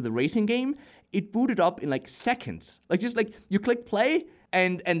Grit, the racing game. It booted up in like seconds. Like just like you click play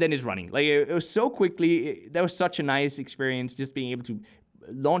and then it's running. Like it was so quickly. That was such a nice experience, just being able to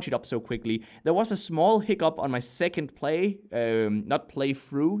launch it up so quickly. There was a small hiccup on my second play, not play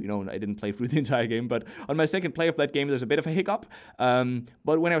through. I didn't play through the entire game, but on my second play of that game, there's a bit of a hiccup.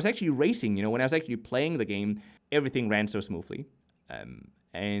 But when I was actually racing, when I was actually playing the game, everything ran so smoothly.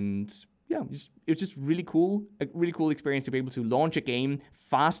 And yeah, it was just really cool. A really cool experience to be able to launch a game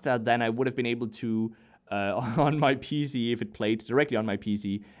faster than I would have been able to on my PC if it played directly on my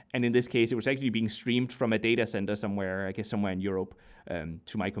PC. And in this case, it was actually being streamed from a data center somewhere, I guess somewhere in Europe,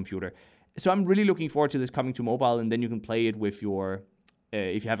 to my computer. So I'm really looking forward to this coming to mobile, and then you can play it with your,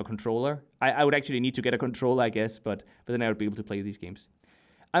 if you have a controller. I would actually need to get a controller, I guess, but then I would be able to play these games.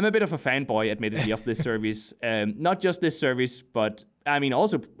 I'm a bit of a fanboy, admittedly, of this service. Not just this service, but I mean,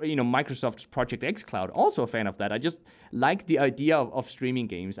 also, Microsoft's Project X Cloud, also a fan of that. I just like the idea of streaming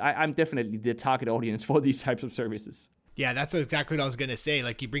games. I'm definitely the target audience for these types of services. Yeah, that's exactly what I was going to say.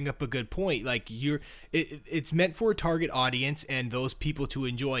 Like, you bring up a good point. Like, it's meant for a target audience and those people to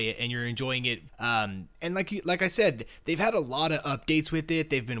enjoy it, and you're enjoying it. And like I said, they've had a lot of updates with it.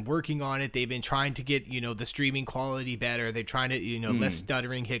 They've been working on it. They've been trying to get, the streaming quality better. They're trying to, less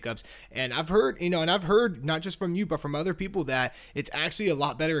stuttering hiccups. And I've heard, not just from you, but from other people that it's actually a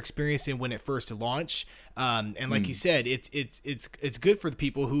lot better experience than when it first launched. And like you said, it's good for the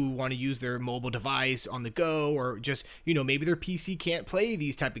people who want to use their mobile device on the go, or just, maybe their PC can't play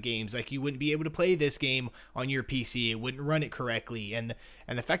these type of games. Like, you wouldn't be able to play this game on your PC. It wouldn't run it correctly. And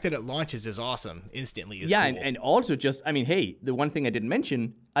the fact that it launches is awesome instantly. Is cool. and also just, I mean, hey, the one thing I didn't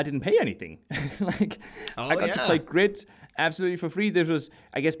mention, I didn't pay anything. I got to play Grit absolutely for free. This was,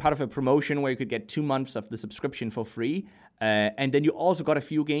 I guess, part of a promotion where you could get 2 months of the subscription for free. And then you also got a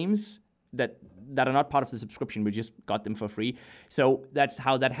few games that are not part of the subscription. We just got them for free. So that's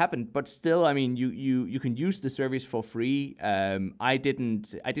how that happened. But still, I mean, you can use the service for free. I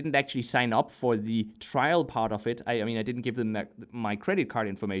didn't actually sign up for the trial part of it. I didn't give them my credit card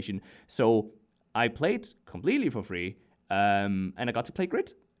information. So I played completely for free. And I got to play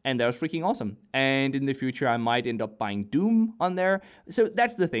Grit. And that was freaking awesome. And in the future, I might end up buying Doom on there. So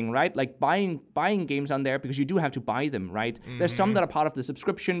that's the thing, right? Like buying games on there, because you do have to buy them, right? Mm-hmm. There's some that are part of the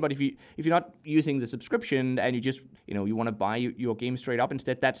subscription, but if you're not using the subscription and you just, you want to buy your game straight up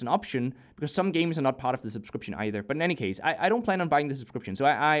instead, that's an option, because some games are not part of the subscription either. But in any case, I don't plan on buying the subscription. So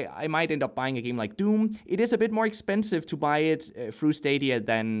I might end up buying a game like Doom. It is a bit more expensive to buy it through Stadia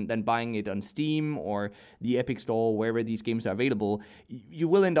than buying it on Steam or the Epic Store, wherever these games are available. You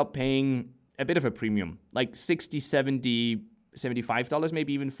will end up paying a bit of a premium, like $60, $70, $75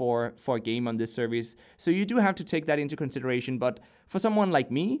 maybe even for a game on this service. So you do have to take that into consideration. But for someone like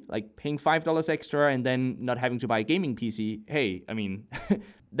me, like paying $5 extra and then not having to buy a gaming PC, hey, I mean,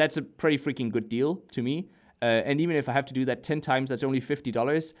 that's a pretty freaking good deal to me. And even if I have to do that 10 times, that's only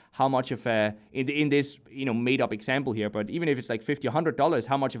 $50. How much of in this made up example here, but even if it's like $50 or $100,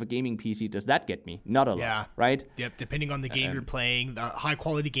 how much of a gaming PC does that get me? Not a lot, right? Yep. Depending on the game you're playing, the high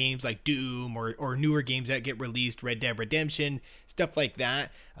quality games like Doom or newer games that get released, Red Dead Redemption, stuff like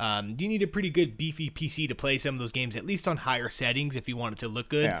that. You need a pretty good beefy PC to play some of those games, at least on higher settings if you want it to look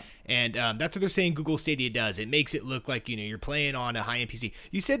good. Yeah. And that's what they're saying Google Stadia does. It makes it look like, you're playing on a high-end PC.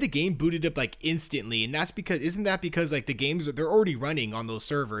 You said the game booted up like instantly, and that's because like the games, they're already running on those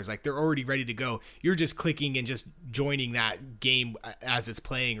servers, like they're already ready to go. You're just clicking and just joining that game as it's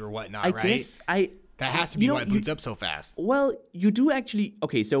playing or whatnot, right? That has to be why it boots up so fast. Well, you do actually.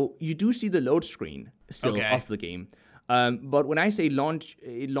 Okay, so you do see the load screen still of the game. But when I say it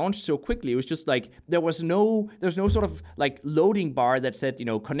launched so quickly, it was just like there's no sort of like loading bar that said,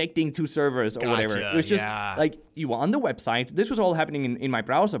 connecting to servers or whatever. It was just like you were on the website. This was all happening in my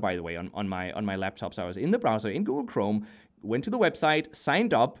browser, by the way, on my laptop. So I was in the browser in Google Chrome, went to the website,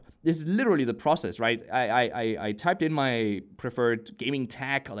 signed up. This is literally the process, right? I typed in my preferred gaming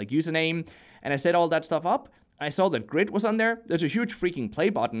tag or like username, and I set all that stuff up. I saw that Grid was on there. There's a huge freaking play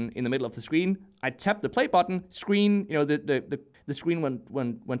button in the middle of the screen. I tapped the play button. Screen, the screen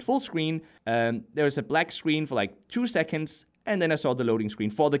went full screen. There was a black screen for like 2 seconds, and then I saw the loading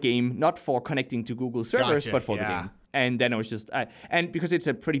screen for the game, not for connecting to Google servers, but for the game. And then I was just, and because it's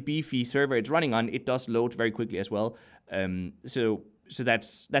a pretty beefy server it's running on, it does load very quickly as well. So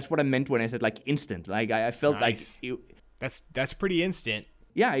that's what I meant when I said like instant. Like I felt like that's pretty instant.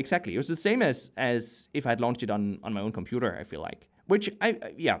 Yeah, exactly. It was the same as if I had launched it on my own computer, I feel like. Which,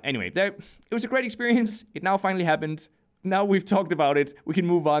 anyway, it was a great experience. It now finally happened. Now we've talked about it. We can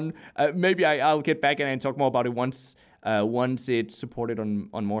move on. Maybe I'll get back and talk more about it once it's supported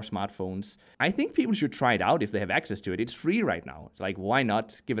on more smartphones. I think people should try it out if they have access to it. It's free right now. It's like, why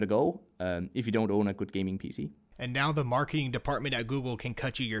not give it a go if you don't own a good gaming PC? And now the marketing department at Google can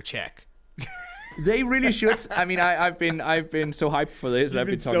cut you your check. They really should. I mean, I've been so hyped for this. I've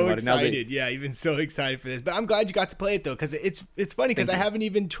been talking about it now. You've been so excited for this. But I'm glad you got to play it though, because it's funny because I haven't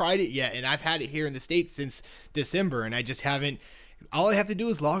even tried it yet, and I've had it here in the States since December, and I just haven't. All I have to do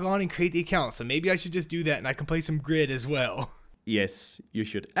is log on and create the account. So maybe I should just do that, and I can play some Grid as well. Yes, you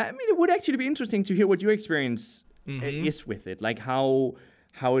should. I mean, it would actually be interesting to hear what your experience is with it, like how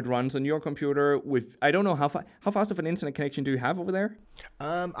it runs on your computer. With I don't know how fast of an internet connection do you have over there?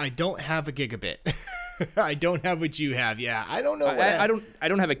 I don't have a gigabit. I don't have what you have. Yeah, I don't know. I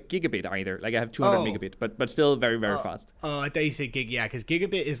don't have a gigabit either. Like I have 200 megabit, but still very fast. I thought you said gig. Yeah, because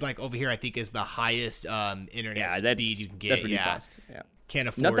gigabit is like over here. I think is the highest internet speed you can get. That's really fast. Yeah. Can't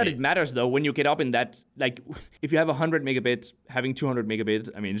afford Not that it matters though. When you get up in that, like, if you have 100 megabit, having 200 megabit,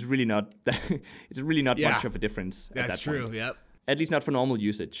 I mean, it's really not. It's really not much of a difference. That's at that true. Point. Yep. At least not for normal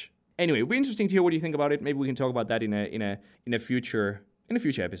usage. Anyway, it'll be interesting to hear what you think about it. Maybe we can talk about that in a future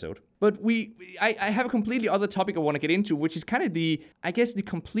episode. But I have a completely other topic I want to get into, which is kind of the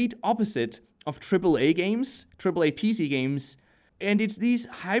complete opposite of AAA games, AAA PC games, and it's these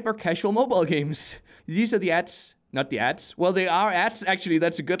hyper casual mobile games. These are the ads. Not the ads. Well, they are ads. Actually,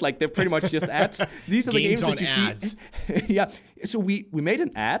 that's a good. Like they're pretty much just ads. These are the games that you ads. See. Yeah. So we made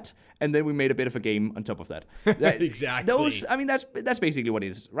an ad, and then we made a bit of a game on top of that. Exactly. That's basically what it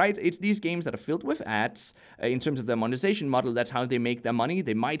is, right? It's these games that are filled with ads. In terms of their monetization model, that's how they make their money.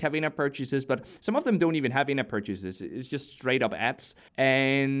 They might have in-app purchases, but some of them don't even have in-app purchases. It's just straight up ads.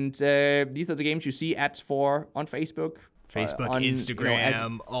 And these are the games you see ads for on Facebook. On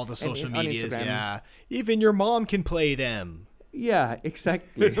Instagram, all the social medias, Even your mom can play them. Yeah,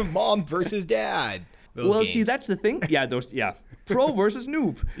 exactly. Mom versus dad. See, that's the thing. Yeah, pro versus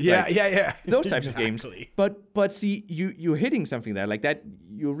noob. Yeah. Those types of games. But see, you're hitting something there like that.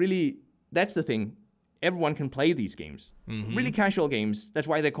 That's the thing. Everyone can play these games. Mm-hmm. Really casual games. That's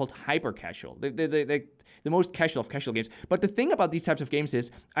why they're called hyper casual. They're the most casual of casual games. But the thing about these types of games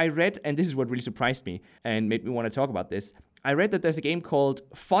is, I read, and this is what really surprised me and made me want to talk about this. I read that there's a game called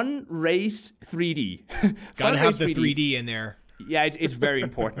Fun Race 3D. Gotta have the 3D in there. Yeah, it's very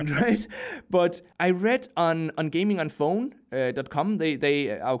important, right? But I read on gamingonphone.com,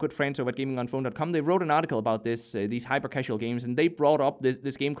 they our good friends over at gamingonphone.com, they wrote an article about these hyper casual games, and they brought up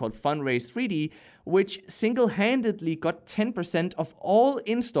this game called Fun Race 3D, which single-handedly got 10% of all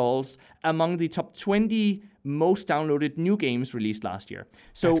installs among the top 20 most downloaded new games released last year.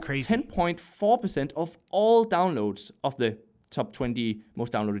 So that's crazy. 10.4% of all downloads of the top 20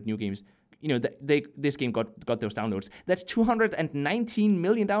 most downloaded new games. This game got those downloads. That's 219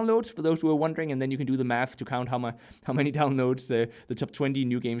 million downloads for those who are wondering, and then you can do the math to count how many downloads the top 20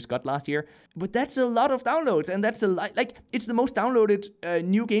 new games got last year. But that's a lot of downloads, and that's it's the most downloaded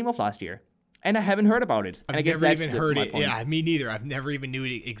new game of last year. and I haven't heard about it. And I guess never that's even heard my it. point. Yeah, me neither. I've never even knew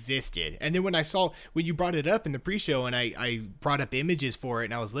it existed. And then when you brought it up in the pre-show and I brought up images for it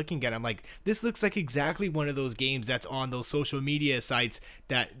and I was looking at it, I'm like, this looks like exactly one of those games that's on those social media sites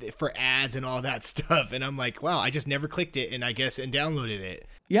that for ads and all that stuff. And I'm like, wow, I just never clicked it and downloaded it.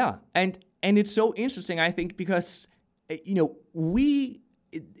 Yeah, and it's so interesting, I think, because we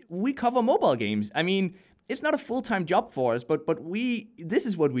cover mobile games. I mean, it's not a full-time job for us, but this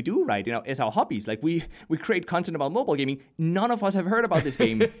is what we do, right? As our hobbies. Like we create content about mobile gaming. None of us have heard about this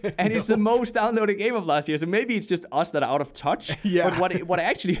game, and it's the most downloaded game of last year. So maybe it's just us that are out of touch. Yeah. But what I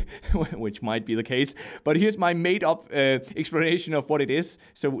actually, which might be the case, but here's my made-up explanation of what it is,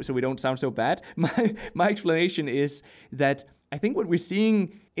 so we don't sound so bad. My explanation is that I think what we're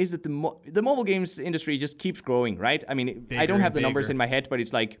seeing is that the mobile games industry just keeps growing, right? I mean, I don't have the numbers in my head, but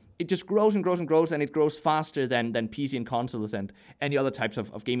it's like it just grows and grows and grows, and it grows faster than PC and consoles and any other types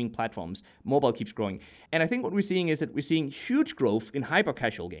of gaming platforms. Mobile keeps growing. And I think what we're seeing is that we're seeing huge growth in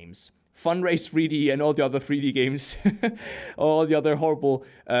hyper-casual games. Funrace 3D and all the other 3D games, all the other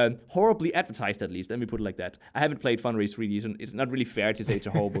horribly advertised, at least. Let me put it like that. I haven't played Funrace 3D, so it's not really fair to say it's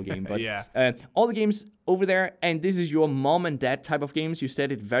a horrible game. But yeah. All the games over there, and this is your mom and dad type of games. You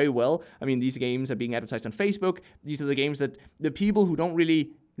said it very well. I mean, these games are being advertised on Facebook. These are the games that the people who don't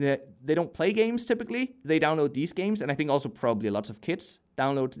really they don't play games typically. They download these games, and I think also probably lots of kids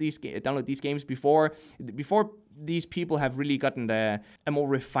download these games before these people have really gotten a more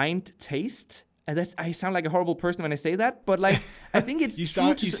refined taste. And I sound like a horrible person when I say that, but like I think it's you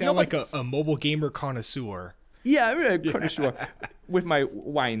sound like a mobile gamer connoisseur. Yeah, I'm a connoisseur with my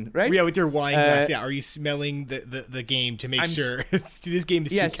wine, right? Yeah, with your wine glass. Yeah, are you smelling the game to make sure this game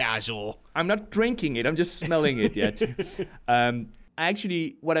is too casual? I'm not drinking it. I'm just smelling it yet.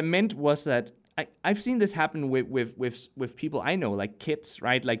 Actually, what I meant was that I've seen this happen with people I know, like kids,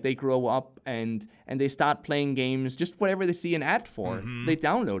 right? Like they grow up and they start playing games, just whatever they see an ad for, they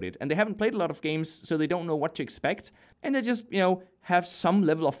download it. And they haven't played a lot of games, so they don't know what to expect. And they just, have some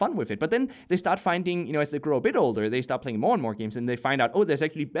level of fun with it. But then they start finding, as they grow a bit older, they start playing more and more games, and they find out, oh, there's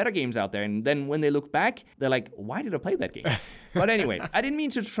actually better games out there. And then when they look back, they're like, why did I play that game? But anyway, I didn't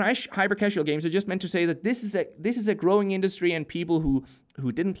mean to trash hyper-casual games. I just meant to say that this is a growing industry, and people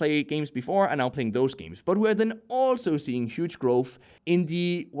who didn't play games before are now playing those games, but who are then also seeing huge growth in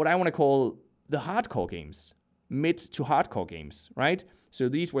what I want to call the hardcore games, mid to hardcore games, right? So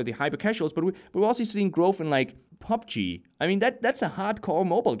these were the hyper casuals, but we're also seeing growth in like PUBG. I mean, that's a hardcore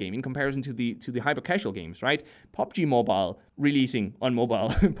mobile game in comparison to the hyper casual games, right? PUBG Mobile releasing on mobile,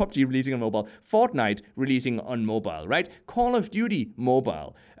 PUBG releasing on mobile, Fortnite releasing on mobile, right? Call of Duty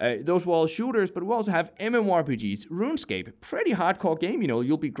mobile. Those were all shooters, but we also have MMORPGs, RuneScape, pretty hardcore game.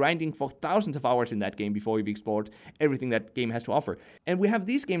 You'll be grinding for thousands of hours in that game before you've explored everything that game has to offer. And we have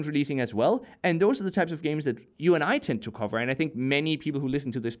these games releasing as well, and those are the types of games that you and I tend to cover, and I think many people who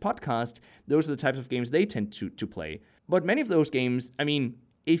listen to this podcast, those are the types of games they tend to play. But many of those games, I mean,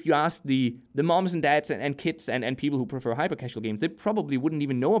 if you ask the moms and dads and kids and people who prefer hyper-casual games, they probably wouldn't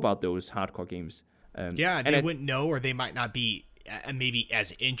even know about those hardcore games. They wouldn't know, or they might not be maybe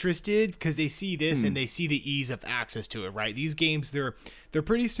as interested because they see this and they see the ease of access to it, right? These games, they're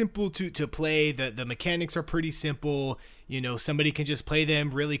pretty simple to play. The mechanics are pretty simple. Somebody can just play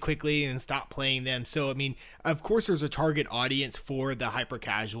them really quickly and stop playing them. So, I mean, of course, there's a target audience for the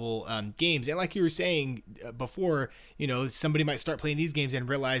hyper-casual games. And like you were saying before, somebody might start playing these games and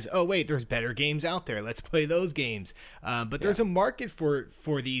realize, oh, wait, there's better games out there. Let's play those games. But there's a market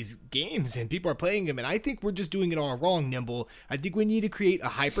for these games, and people are playing them. And I think we're just doing it all wrong, Nimble. I think we need to create a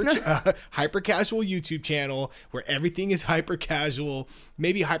hyper-casual YouTube channel where everything is hyper-casual.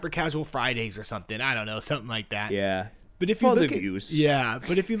 Maybe hyper-casual Fridays or something. I don't know, something like that. Yeah. But if you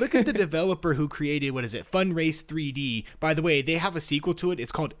look at the developer who created, Funrace 3D, by the way, they have a sequel to it.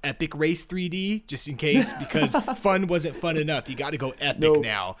 It's called Epic Race 3D, just in case, because fun wasn't fun enough. You got to go epic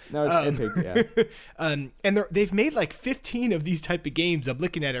now. No, it's epic, yeah. And they've made like 15 of these type of games. I'm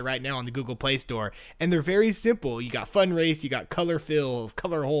looking at it right now on the Google Play Store, and they're very simple. You got Funrace, you got Color Fill,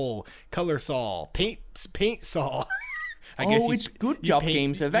 Color Hole, Color Saw, Paint Saw. It's good job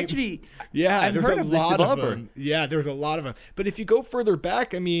games. I've heard of this developer. Yeah, there's a lot of them. But if you go further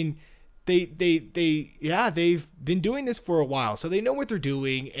back, I mean, they've been doing this for a while, so they know what they're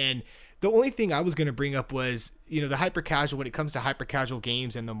doing. And the only thing I was going to bring up was, the hyper casual. When it comes to hyper casual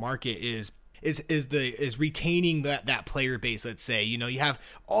games and the market is, is retaining that player base. Let's say, you know, you have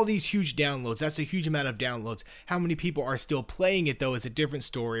all these huge downloads. That's a huge amount of downloads. How many people are still playing it though is a different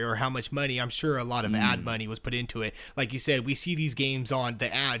story, or how much money. I'm sure a lot of ad money was put into it. Like you said, we see these games on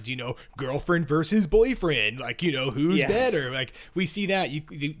the ads, you know, girlfriend versus boyfriend, like, you know, who's better. Like we see that.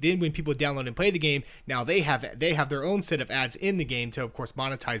 Then when people download and play the game, now they have their own set of ads in the game to, of course,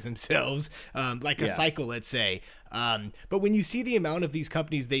 monetize themselves, like a cycle, let's say. But when you see the amount of these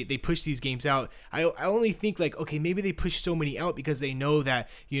companies, they push these games out, I only think like, okay, maybe they push so many out because they know that,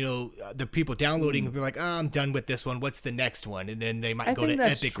 you know, the people downloading will be like, I'm done with this one. What's the next one? And then they might go to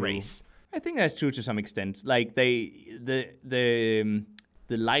Epic Race. I think that's true to some extent. Like the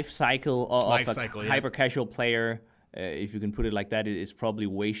life cycle of a hyper casual player, if you can put it like that, is probably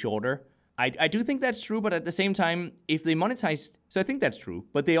way shorter. I do think that's true, but at the same time, if they monetize, so I think that's true,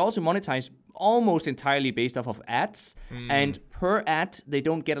 but they also monetize almost entirely based off of ads, and per ad they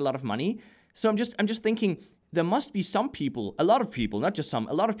don't get a lot of money. So I'm just thinking there must be some people, a lot of people, not just some,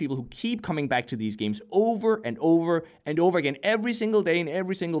 a lot of people who keep coming back to these games over and over and over again every single day and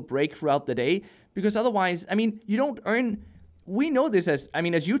every single break throughout the day, because otherwise, I mean, you don't earn. We know this as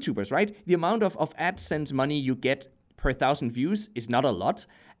YouTubers, right? The amount of AdSense money you get per 1,000 views is not a lot.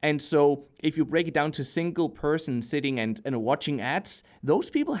 And so if you break it down to single person sitting and watching ads,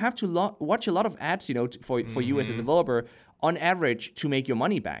 those people have to watch a lot of ads, you know, for you as a developer on average to make your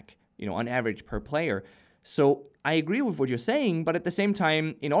money back, you know, on average per player. So I agree with what you're saying, but at the same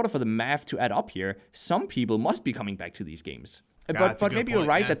time, in order for the math to add up here, some people must be coming back to these games. But maybe you're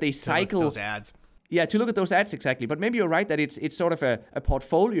right that they cycle those ads. Yeah, to look at those ads, exactly. But maybe you're right that it's sort of a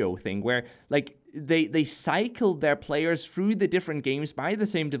portfolio thing where like they cycle their players through the different games by the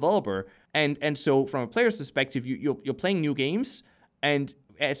same developer. And so from a player's perspective, you're playing new games, and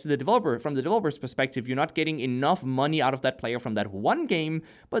as the developer, from the developer's perspective, you're not getting enough money out of that player from that one game,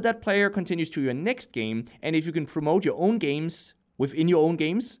 but that player continues to your next game. And if you can promote your own games within your own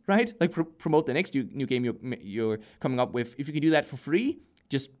games, right? Like promote the next new game you're coming up with. If you can do that for free,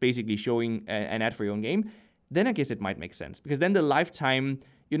 just basically showing an ad for your own game, then I guess it might make sense, because then the lifetime,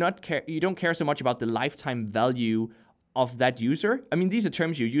 you don't care so much about the lifetime value of that user. I mean, these are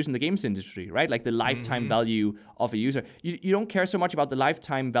terms you use in the games industry, right? Like the lifetime value of a user. You don't care so much about the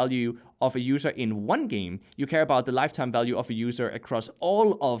lifetime value of a user in one game. You care about the lifetime value of a user across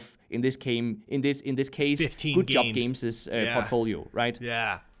all of, in this case, 15 Good games. Job Games' portfolio, right?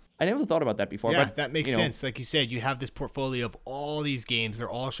 Yeah. I never thought about that before. Yeah, but, that makes sense. Like you said, you have this portfolio of all these games. They're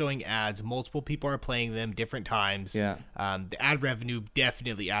all showing ads. Multiple people are playing them different times. Yeah. The ad revenue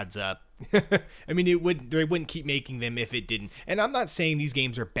definitely adds up. I mean, they wouldn't keep making them if it didn't. And I'm not saying these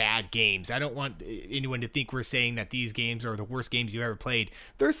games are bad games. I don't want anyone to think we're saying that these games are the worst games you've ever played.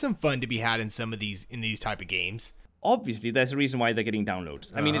 There's some fun to be had in these type of games. Obviously, there's a reason why they're getting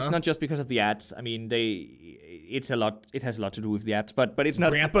downloads. I mean, it's not just because of the ads. I mean, it has a lot to do with the ads, but it's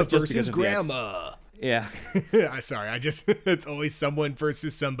not Grandpa just versus because of Grandma. The ads. Yeah. Sorry, it's always someone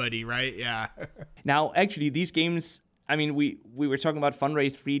versus somebody, right? Yeah. Now, actually, these games, I mean, we were talking about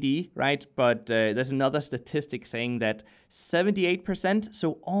Funraise 3D, right? But there's another statistic saying that 78%,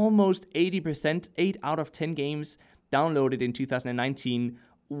 so almost 80%, 8 out of 10 games downloaded in 2019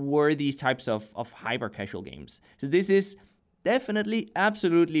 were these types of hyper casual games. So this is definitely,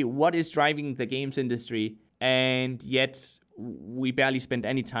 absolutely what is driving the games industry, and yet we barely spend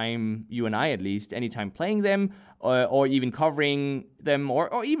any time, you and I at least, any time playing them or even covering them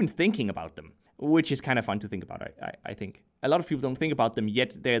or even thinking about them, which is kind of fun to think about, I think. A lot of people don't think about them,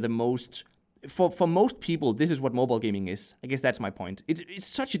 yet they're the most... For most people, this is what mobile gaming is. I guess that's my point. It's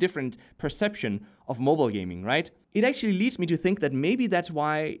such a different perception of mobile gaming, right? It actually leads me to think that maybe that's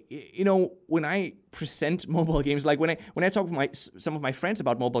why, you know, when I present mobile games, like when I talk with some of my friends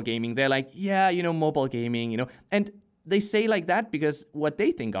about mobile gaming, they're like, yeah, you know, mobile gaming, you know, and they say like that because what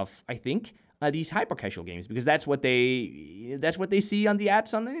they think of, I think, are these hyper casual games, because that's what they see on the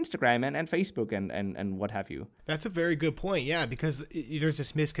ads on Instagram and Facebook and what have you. That's a very good point. Yeah, because there's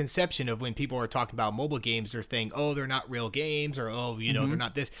this misconception of when people are talking about mobile games, they're saying, oh, they're not real games, or, oh, you know, they're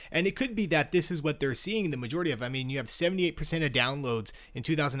not this. And it could be that this is what they're seeing the majority of. I mean, you have 78% of downloads in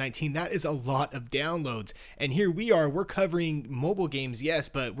 2019. That is a lot of downloads. And here we're covering mobile games, yes,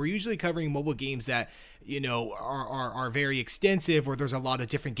 but we're usually covering mobile games that are very extensive, or there's a lot of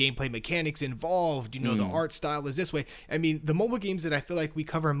different gameplay mechanics involved. The art style is this way. I mean, the mobile games that I feel like we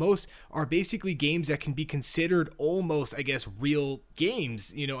cover most are basically games that can be considered almost, I guess, real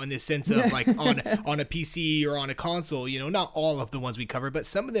games, in the sense of like on a PC or on a console. Not all of the ones we cover, but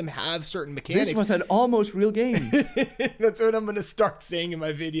some of them have certain mechanics. This was an almost real game. That's what I'm going to start saying in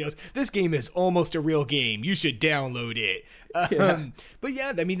my videos. This game is almost a real game. You should download it. But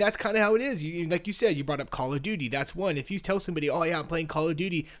yeah, I mean, that's kind of how it is. Like you said, you brought up Call of Duty. That's one. If you tell somebody, oh yeah, I'm playing Call of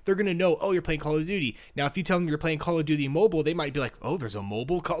Duty, they're going to know, oh, you're playing Call of Duty. Now, if you tell them you're playing Call of Duty mobile, they might be like, oh, there's a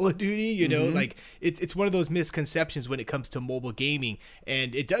mobile Call of Duty, like it's one of those misconceptions when it comes to mobile gaming.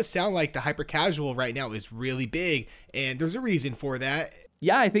 And it does sound like the hyper casual right now is really big, and there's a reason for that.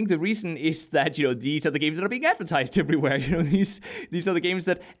 Yeah, I think the reason is that, these are the games that are being advertised everywhere. These are the games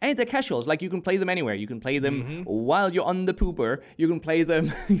that, and they're casuals. Like, you can play them anywhere. You can play them while you're on the pooper. You can play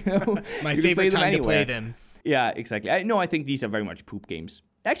them, My favorite time to play them. Yeah, exactly. I think these are very much poop games.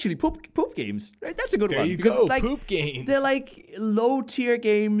 Actually, poop games, right? That's a good one. There you go, poop games. They're like low-tier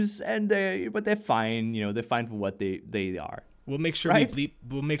games, but they're fine. They're fine for what they are. We'll make sure we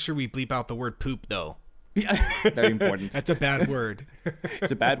bleep out the word poop, though. Yeah, very important. That's a bad word.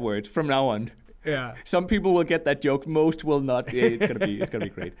 It's a bad word from now on. Yeah. Some people will get that joke. Most will not. It's gonna be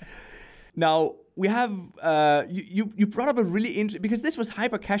great. Now we have you brought up a really interesting, because this was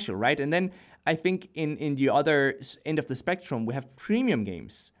hyper casual, right? And then I think in the other end of the spectrum we have premium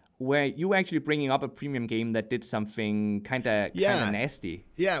games, where you actually bringing up a premium game that did something kind of nasty.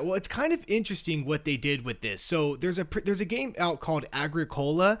 Yeah, well, it's kind of interesting what they did with this. So there's a game out called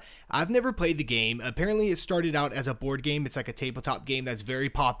Agricola. I've never played the game. Apparently, it started out as a board game. It's like a tabletop game that's very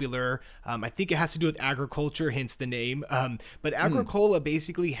popular. I think it has to do with agriculture, hence the name. But Agricola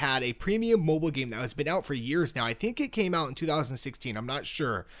basically had a premium mobile game that has been out for years now. I think it came out in 2016. I'm not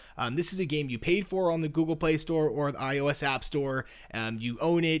sure. This is a game you paid for on the Google Play Store or the iOS App Store. You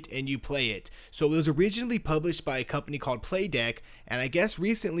own it and you play it. So it was originally published by a company called Playdeck, and I guess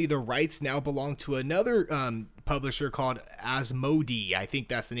recently the rights now belong to another publisher called Asmodee. I think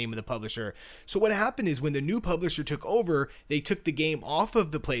that's the name of the publisher. So what happened is when the new publisher took over, they took the game off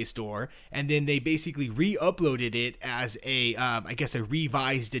of the Play Store, and then they basically re-uploaded it as a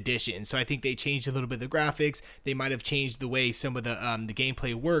revised edition. So I think they changed a little bit of the graphics. They might have changed the way some of the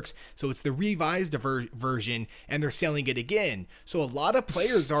gameplay works. So it's the revised version, and they're selling it again. So a lot of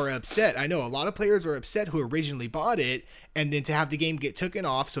players are upset. I know a lot of players are upset who originally bought it, and then to have the game get taken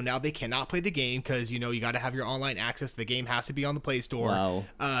off, so now they cannot play the game because, you got to have your online access. The game has to be on the Play Store. Wow.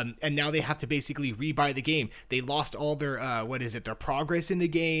 And now they have to basically rebuy the game. They lost all their, their progress in the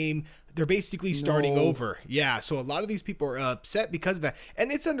game. They're basically starting over. Yeah, so a lot of these people are upset because of that. And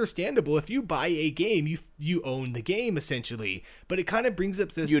it's understandable. If you buy a game, you own the game, essentially. But it kind of brings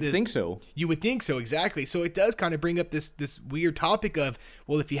up this... You would think so. You would think so, exactly. So it does kind of bring up this weird topic of,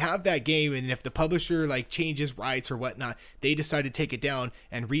 well, if you have that game and if the publisher changes rights or whatnot, they decide to take it down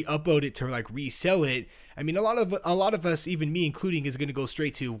and re-upload it to resell it. I mean, a lot of us, even me including, is going to go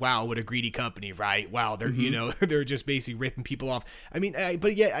straight to, wow, what a greedy company, right? Wow, they're they're just basically ripping people off. I mean,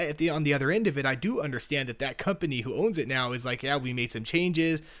 on the other end of it, I do understand that company who owns it now is like, yeah, we made some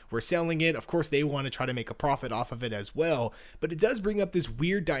changes, we're selling it. Of course, they want to try to make a profit off of it as well. But it does bring up this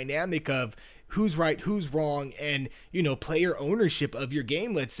weird dynamic of who's right, who's wrong, and, player ownership of your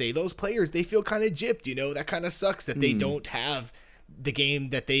game. Let's say those players, they feel kind of gypped. That kind of sucks that they don't have the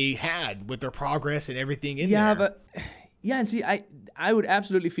game that they had with their progress and everything in there. And see, I would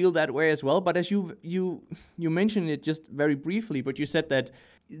absolutely feel that way as well. But as you mentioned it just very briefly, but you said that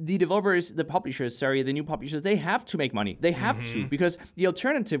the new publishers, they have to make money. They have to, because the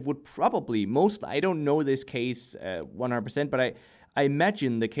alternative would probably I don't know this case 100%, but I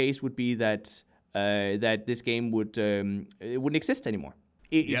imagine the case would be that this game it wouldn't exist anymore.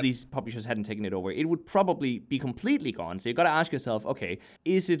 If these publishers hadn't taken it over, it would probably be completely gone. So you got to ask yourself, okay,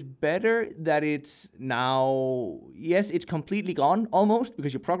 is it better that it's now, yes, it's completely gone almost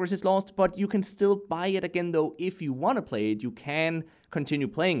because your progress is lost, but you can still buy it again, though. If you want to play it, you can continue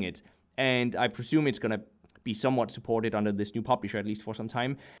playing it. And I presume it's going to be somewhat supported under this new publisher, at least for some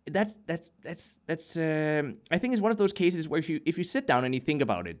time. That's I think it's one of those cases where if you sit down and you think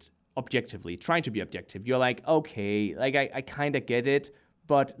about it objectively, trying to be objective, you're like, okay, I kind of get it,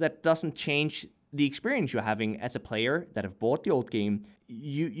 but that doesn't change the experience you're having as a player that have bought the old game.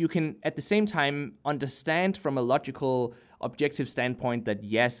 You can at the same time understand from a logical, objective standpoint that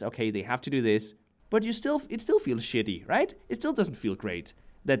yes, okay, they have to do this, but it still feels shitty, right? It still doesn't feel great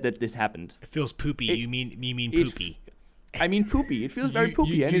that this happened. It feels poopy. You mean poopy? I mean poopy. It feels very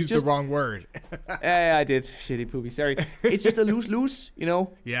poopy, you and used it's just the wrong word. I did shitty poopy. Sorry. It's just a lose,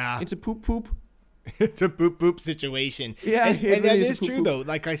 Yeah. It's a poop. It's a boop boop situation. Yeah, and it that really is a true poop-poop. though.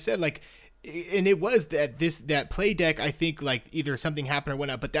 Like I said, like, and it was that play deck. I think like either something happened or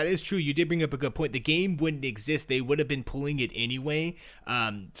whatnot. But that is true. You did bring up a good point. The game wouldn't exist. They would have been pulling it anyway.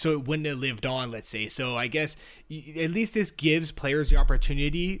 So it wouldn't have lived on. Let's say. So I guess at least this gives players the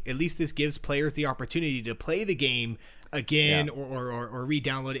opportunity. At least this gives players the opportunity to play the game again, or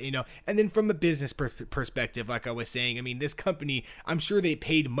re-download it, and then from a business perspective, like I was saying, I mean, this company, I'm sure they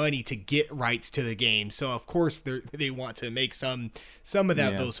paid money to get rights to the game, so of course they want to make some of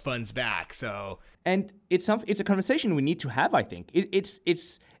those funds back. So, and it's a conversation we need to have. I think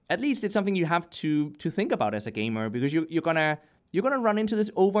it's at least it's something you have to think about as a gamer, because you're gonna run into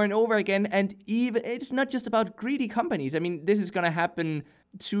this over and over again, and even it's not just about greedy companies. I mean,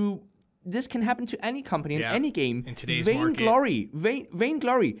 this can happen to any company in any game. In today's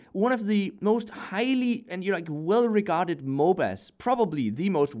Vainglory, one of the most highly and well-regarded MOBAs, probably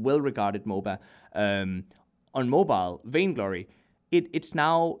the most well-regarded MOBA on mobile. Vainglory, it's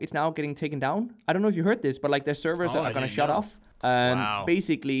now getting taken down. I don't know if you heard this, but like their servers are going to shut off. Wow.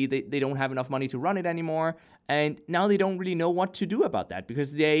 Basically, they don't have enough money to run it anymore, and now they don't really know what to do about that,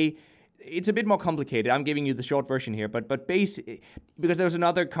 because it's a bit more complicated. I'm giving you the short version here, but because there was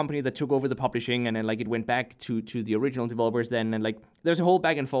another company that took over the publishing, and then like it went back to the original developers then, and like there's a whole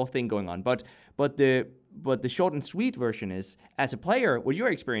back and forth thing going on. But the short and sweet version is, as a player, what you're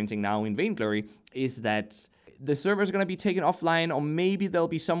experiencing now in Vainglory is that the servers are going to be taken offline, or maybe there'll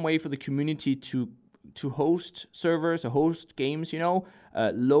be some way for the community to host servers or host games,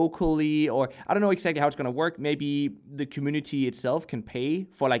 locally, or I don't know exactly how it's going to work. Maybe the community itself can pay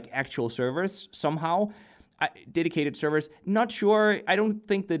for like actual servers somehow, dedicated servers. Not sure. I don't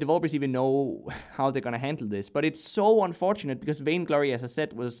think the developers even know how they're going to handle this, but it's so unfortunate, because Vainglory, as I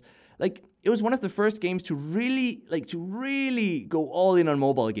said, was like, it was one of the first games to really go all in on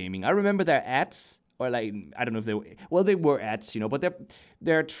mobile gaming. I remember their ads, or like, I don't know if they were ads, but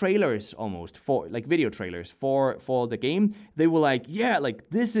they're trailers almost, for like video trailers for the game. They were like, yeah, like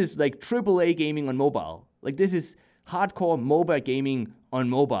this is like AAA gaming on mobile. Like this is hardcore MOBA gaming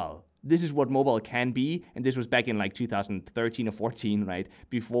on mobile. This is what mobile can be. And this was back in like 2013 or 14, right?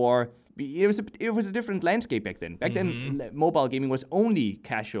 Before, it was a different landscape back then. Back then, mobile gaming was only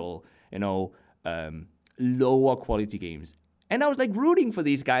casual, lower quality games. And I was like rooting for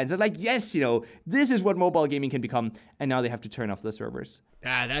these guys. They're like, yes, this is what mobile gaming can become. And now they have to turn off the servers.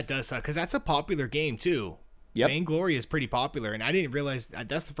 That does suck, because that's a popular game too. Yep. Vainglory is pretty popular, and I didn't realize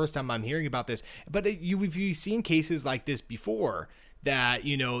that's the first time I'm hearing about this. But you've seen cases like this before, that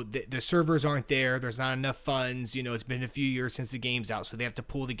the servers aren't there, there's not enough funds. It's been a few years since the game's out, so they have to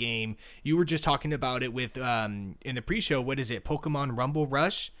pull the game. You were just talking about it with in the pre-show. What is it? Pokemon Rumble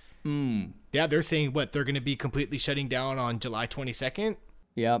Rush. Yeah, they're saying they're going to be completely shutting down on July 22nd.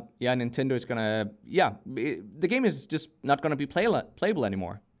 Yeah, Nintendo is gonna. Yeah, the game is just not gonna be playable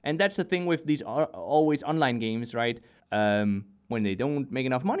anymore, and that's the thing with these always online games, right? When they don't make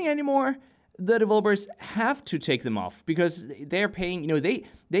enough money anymore, the developers have to take them off, because they're paying.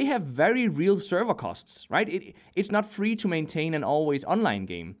 They have very real server costs, right? It's not free to maintain an always online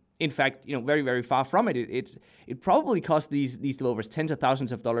game. In fact, very, very far from it. It probably costs these developers tens of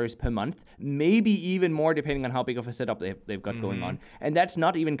thousands of dollars per month, maybe even more, depending on how big of a setup they've got going on. And that's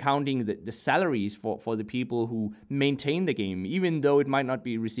not even counting the salaries for the people who maintain the game. Even though it might not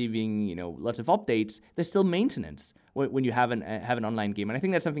be receiving lots of updates, there's still maintenance when you have an online game. And I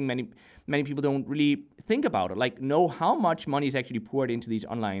think that's something many people don't really think about, or like know how much money is actually poured into these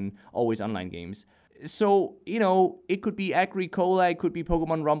always online games. So, it could be Agricola, it could be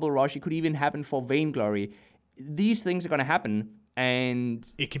Pokemon Rumble Rush, it could even happen for Vainglory. These things are going to happen, and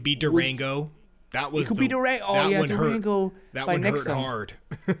it could be Durango. It could be Durango. Oh, yeah, Durango. That one hurt hard.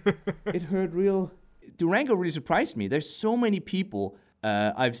 It hurt real. Durango really surprised me. There's so many people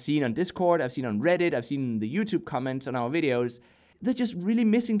I've seen on Discord, I've seen on Reddit, I've seen in the YouTube comments on our videos. They're just really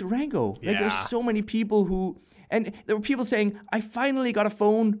missing Durango. Like, there's so many people who... And there were people saying, I finally got a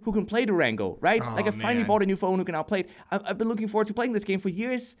phone who can play Durango, right? Oh, like, I finally bought a new phone who can now play it. I've been looking forward to playing this game for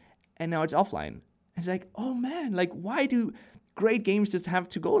years, and now it's offline. It's like, oh man, like, why do great games just have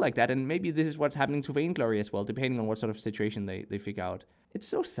to go like that? And maybe this is what's happening to Vainglory as well, depending on what sort of situation they figure out. It's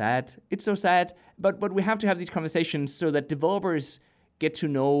so sad. It's so sad. But we have to have these conversations so that developers get to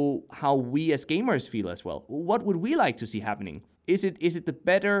know how we as gamers feel as well. What would we like to see happening? Is it the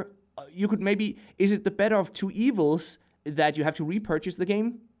better... is it the better of two evils that you have to repurchase the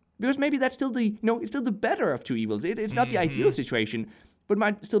game? Because maybe that's still it's still the better of two evils. It's not the ideal situation, but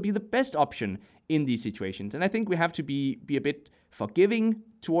might still be the best option in these situations. And I think we have to be a bit forgiving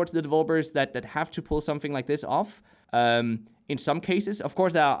towards the developers that have to pull something like this off. In some cases, of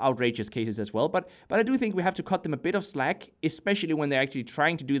course, there are outrageous cases as well, but I do think we have to cut them a bit of slack, especially when they're actually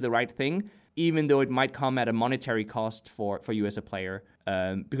trying to do the right thing, even though it might come at a monetary cost for you as a player,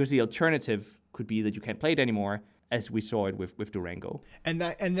 because the alternative could be that you can't play it anymore, as we saw it with Durango. And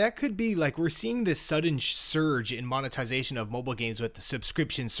that could be like, we're seeing this sudden surge in monetization of mobile games with the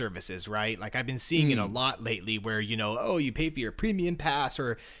subscription services, right? Like I've been seeing it a lot lately where, you pay for your premium pass,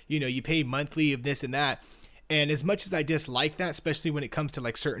 or, you pay monthly of this and that. And as much as I dislike that, especially when it comes to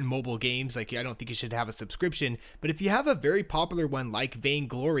like certain mobile games, like I don't think you should have a subscription. But if you have a very popular one like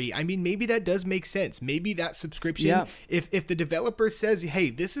Vainglory, I mean, maybe that does make sense. Maybe that subscription, if the developer says, hey,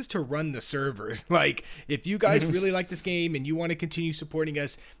 this is to run the servers. Like if you guys really like this game and you want to continue supporting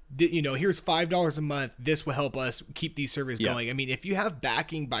us, here's $5 a month. This will help us keep these servers going. I mean, if you have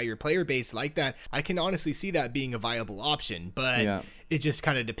backing by your player base like that, I can honestly see that being a viable option. But it just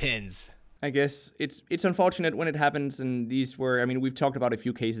kind of depends. I guess it's unfortunate when it happens, and we've talked about a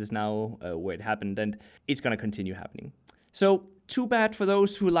few cases now where it happened, and it's going to continue happening. So, too bad for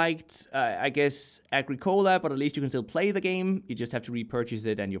those who liked, Agricola, but at least you can still play the game. You just have to repurchase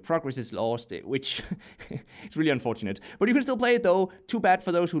it, and your progress is lost, which is really unfortunate. But you can still play it, though. Too bad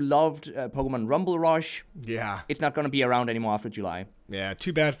for those who loved Pokemon Rumble Rush. Yeah. It's not going to be around anymore after July. Yeah,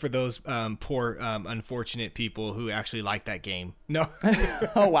 too bad for those poor, unfortunate people who actually like that game. No.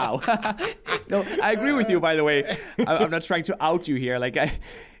 Oh, wow. No, I agree with you, by the way. I'm not trying to out you here. Like,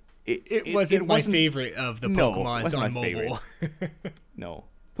 it wasn't my favorite of the Pokemons on mobile. No.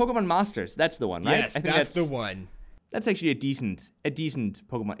 Pokemon Masters, that's the one, right? Yes, I think that's the one. That's actually a decent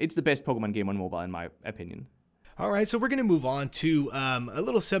Pokemon. It's the best Pokemon game on mobile, in my opinion. All right, so we're going to move on to a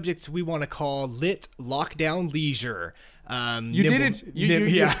little subject we want to call Lit Lockdown Leisure. You did it.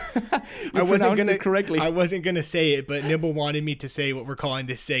 Yeah. I wasn't gonna correctly. I wasn't gonna say it, but Nimble wanted me to say what we're calling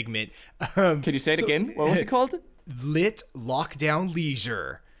this segment. Can you say it again? What was it called? Lit Lockdown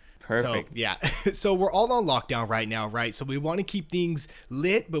Leisure. Perfect. So, yeah. So we're all on lockdown right now, right? So we want to keep things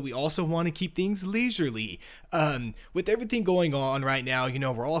lit, but we also want to keep things leisurely. With everything going on right now,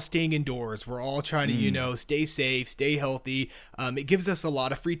 we're all staying indoors. We're all trying to, stay safe, stay healthy. It gives us a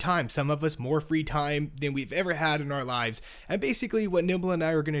lot of free time. Some of us more free time than we've ever had in our lives. And basically what Nimble and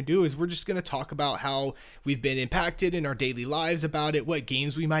I are going to do is we're just going to talk about how we've been impacted in our daily lives about it, what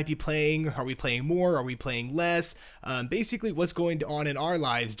games we might be playing. Are we playing more? Are we playing less? Basically what's going on in our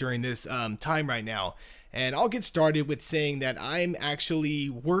lives during this time right now. And I'll get started with saying that I'm actually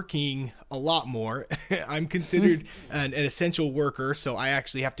working a lot more. I'm considered an essential worker, so I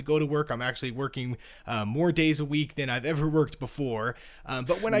actually have to go to work. I'm actually working more days a week than I've ever worked before.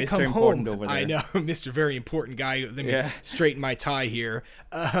 But when I come home, I know, Mr. Very Important Guy, let me straighten my tie here.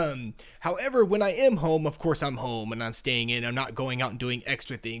 However, when I am home, of course I'm home and I'm staying in. I'm not going out and doing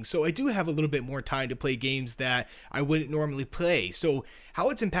extra things. So I do have a little bit more time to play games that I wouldn't normally play. So how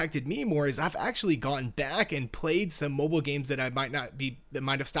it's impacted me more is I've actually gone back and played some mobile games that I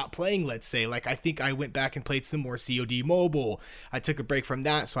might have stopped playing, let's say. Like I think I went back and played some more COD Mobile. I took a break from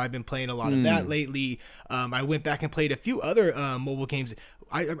that, so I've been playing a lot of that lately. I went back and played a few other mobile games.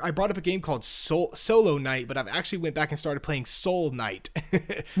 I brought up a game called Solo Knight, but I've actually went back and started playing Soul Knight.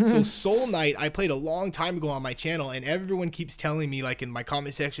 So Soul Knight, I played a long time ago on my channel, and everyone keeps telling me, like in my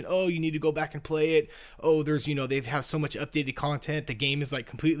comment section, oh, you need to go back and play it. Oh, there's, they have so much updated content. The game is like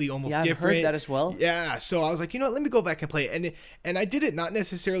completely almost different. I've heard that as well. Yeah, so I was like, let me go back and play it. And I did it not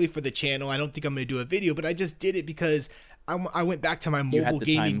necessarily for the channel. I don't think I'm going to do a video, but I just did it because I went back to my mobile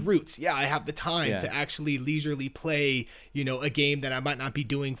gaming roots. Yeah, I have the time to actually leisurely play, a game that I might not be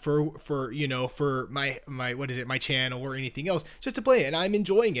doing for my my channel or anything else, just to play it. And I'm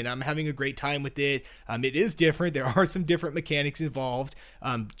enjoying it. I'm having a great time with it. It is different. There are some different mechanics involved.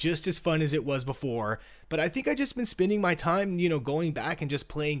 Just as fun as it was before. But I think I just been spending my time, going back and just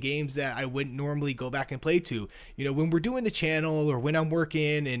playing games that I wouldn't normally go back and play to. When we're doing the channel or when I'm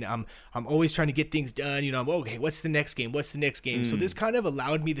working and I'm always trying to get things done, I'm okay, what's the next game? What's the next game? So this kind of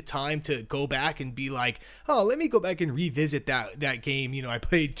allowed me the time to go back and be like, oh, let me go back and revisit that game, I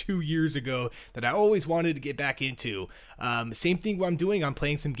played 2 years ago that I always wanted to get back into. Same thing what I'm doing. I'm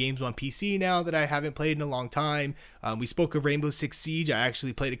playing some games on PC now that I haven't played in a long time. We spoke of Rainbow Six Siege. I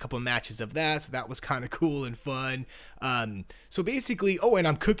actually played a couple matches of that, so that was kind of cool and fun. So basically, and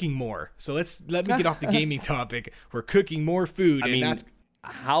I'm cooking more. So let me get off the gaming topic. We're cooking more food, that's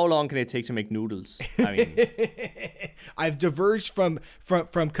how long can it take to make noodles? I mean, I've diverged from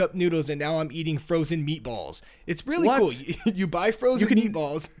cup noodles and now I'm eating frozen meatballs. It's really cool. You buy frozen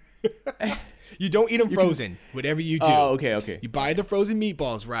meatballs. You don't eat them frozen. Whatever you do. Oh, okay. You buy the frozen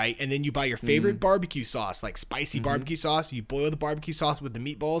meatballs, right? And then you buy your favorite barbecue sauce, like spicy barbecue sauce. You boil the barbecue sauce with the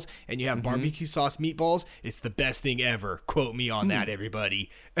meatballs, and you have barbecue sauce meatballs. It's the best thing ever. Quote me on that, everybody.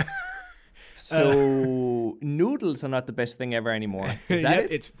 So noodles are not the best thing ever anymore. Is that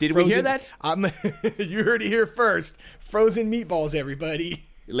it? It's Did frozen, we hear that? You heard it here first. Frozen meatballs, everybody.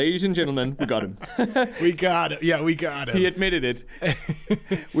 Ladies and gentlemen, we got him. We got him. Yeah, we got him. He admitted it.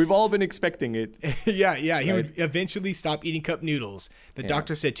 We've all been expecting it. Yeah. He would eventually stop eating cup noodles. The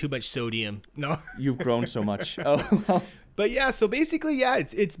doctor said too much sodium. No. You've grown so much. Oh. But yeah, so basically,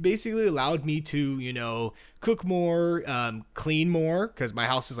 it's basically allowed me to, cook more, clean more, because my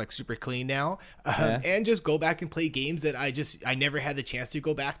house is like super clean now, and just go back and play games that I never had the chance to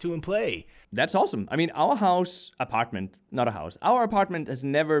go back to and play. That's awesome. I mean, our apartment has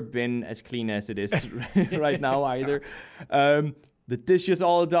never been as clean as it is right now either. The dishes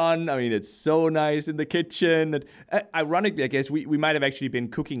all done. I mean, it's so nice in the kitchen. And, ironically, I guess we might have actually been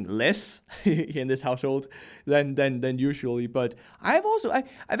cooking less in this household than usually. But I've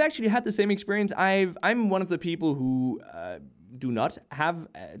actually had the same experience. I'm one of the people who does not have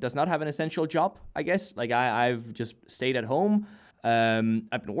an essential job, I guess. Like I've just stayed at home.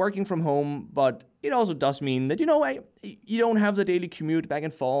 I've been working from home, but it also does mean that, you don't have the daily commute back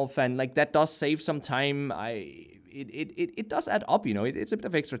and forth, and like that does save some time. It does add up, it's a bit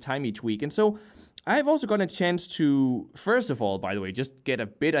of extra time each week. And so I've also gotten a chance to, first of all, by the way, just get a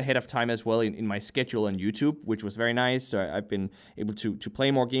bit ahead of time as well in my schedule on YouTube, which was very nice. So I've been able to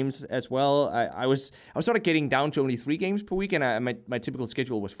play more games as well. I was sort of getting down to only 3 games per week, and my typical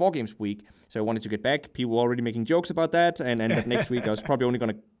schedule was 4 games per week. So I wanted to get back. People were already making jokes about that, and that next week I was probably only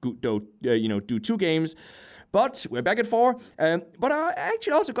going to do 2 games. But we're back at 4. But I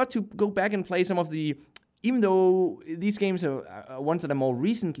actually also got to go back and play some of the, even though these games are ones that I more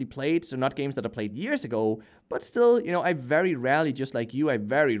recently played, so not games that I played years ago, but still, I very rarely, just like you, I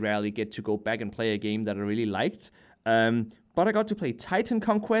very rarely get to go back and play a game that I really liked. But I got to play Titan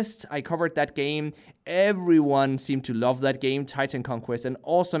Conquest. I covered that game. Everyone seemed to love that game, Titan Conquest, an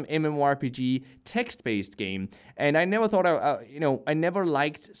awesome MMORPG text-based game. And I never thought, I never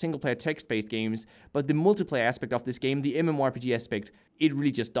liked single-player text-based games, but the multiplayer aspect of this game, the MMORPG aspect, it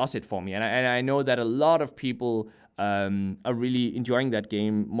really just does it for me. And I know that a lot of people are really enjoying that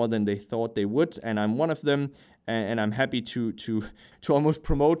game more than they thought they would, and I'm one of them. And I'm happy to almost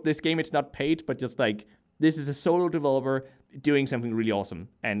promote this game. It's not paid, but just like, this is a solo developer doing something really awesome,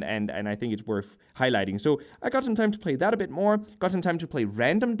 and I think it's worth highlighting. So I got some time to play that a bit more, got some time to play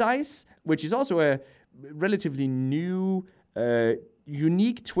Random Dice, which is also a relatively new,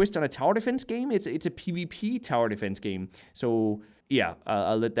 unique twist on a tower defense game. It's a PvP tower defense game. So yeah,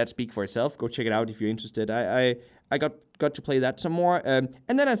 I'll let that speak for itself. Go check it out if you're interested. I got to play that some more. And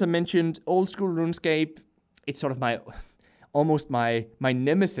then, as I mentioned, old school RuneScape, it's sort of almost my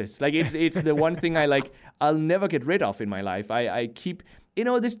nemesis. Like it's the one thing I'll never get rid of in my life. I keep,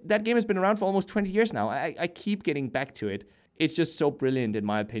 that game has been around for almost 20 years now. I keep getting back to it. It's just so brilliant in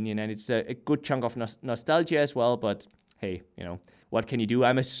my opinion, and it's a good chunk of nostalgia as well. But hey, what can you do?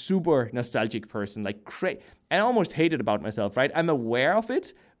 I'm a super nostalgic person, and I almost hate it about myself, right? I'm aware of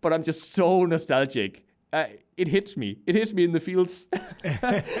it, but I'm just so nostalgic. It hits me in the feels.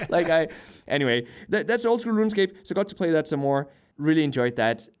 Anyway, that's old school RuneScape. So got to play that some more. Really enjoyed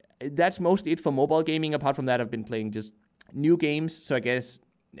that. That's mostly it for mobile gaming. Apart from that, I've been playing just new games. So I guess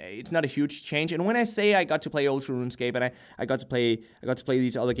it's not a huge change. And when I say I got to play old school RuneScape and I got to play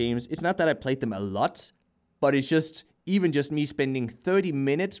these other games, it's not that I played them a lot, but it's just even just me spending 30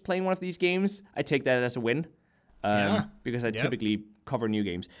 minutes playing one of these games, I take that as a win. Because I typically cover new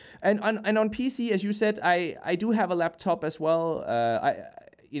games. And on PC, as you said, I do have a laptop as well.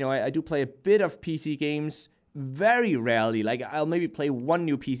 I do play a bit of PC games, very rarely. Like I'll maybe play one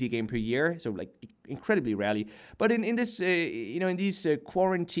new PC game per year, so like incredibly rarely. But in this, in these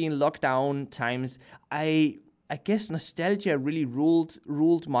quarantine lockdown times, I guess nostalgia really ruled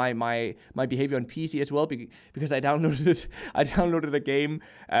my behavior on PC as well, because I downloaded a game,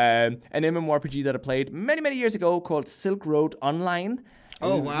 an MMORPG that I played many years ago called Silk Road Online.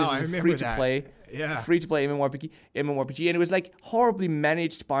 Oh wow, I remember free that. To play. Yeah. Free to play MMORPG, and it was like horribly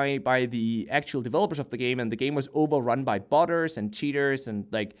managed by the actual developers of the game, and the game was overrun by botters and cheaters, and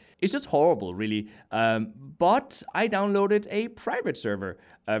like it's just horrible, really. But I downloaded a private server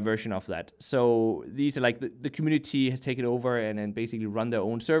version of that. So these are like the community has taken over and basically run their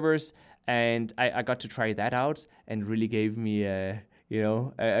own servers, and I got to try that out, and really gave me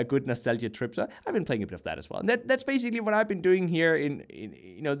a good nostalgia trip. So I've been playing a bit of that as well. And that's basically what I've been doing here.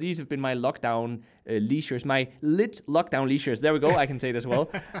 These have been my lockdown leisures, my lit lockdown leisures. There we go. I can say it as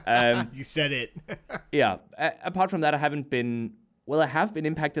well. You said it. Yeah. Apart from that, I have been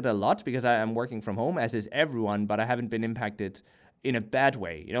impacted a lot because I am working from home, as is everyone, but I haven't been impacted in a bad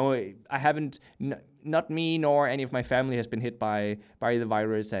way. I haven't, not me nor any of my family has been hit by the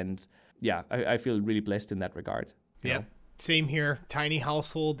virus. And yeah, I feel really blessed in that regard. Yeah. Same here. Tiny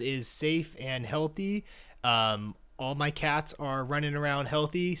household is safe and healthy. All my cats are running around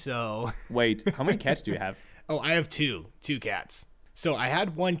healthy. So wait, how many cats do you have? Oh, I have two cats. So I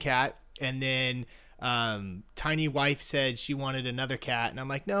had one cat, and then Tiny wife said she wanted another cat, and I'm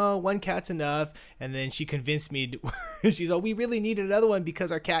like, no, one cat's enough. And then she convinced me. She's like, we really need another one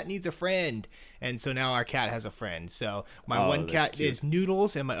because our cat needs a friend. And so now our cat has a friend. So my one cat is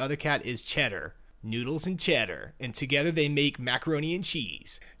Noodles, and my other cat is Cheddar. Noodles and Cheddar, and together they make macaroni and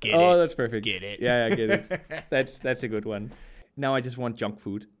cheese. Get it? That's perfect. Get it? Yeah, I get it. That's a good one. Now I just want junk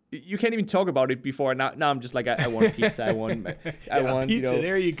food. You can't even talk about it before. Now I'm just like, I want pizza. I want pizza.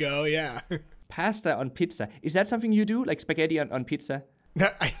 There you go. Yeah. Pasta on pizza. Is that something you do, like spaghetti on pizza?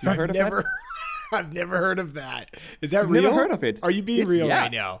 I've never heard of that. Is that real? Never heard of it. Are you being real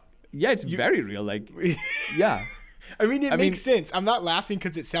right now? Yeah, it's very real. Like, yeah. I mean, it makes sense. I'm not laughing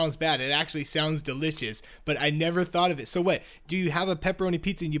because it sounds bad. It actually sounds delicious, but I never thought of it. So what? Do you have a pepperoni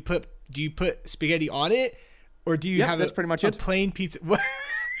pizza and do you put spaghetti on it, or do you have that's pretty much a plain pizza? What?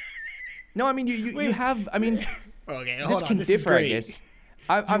 No, I mean you have. I mean, okay, hold on. This differ, I guess.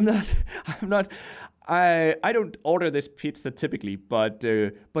 I'm not. I don't order this pizza typically, but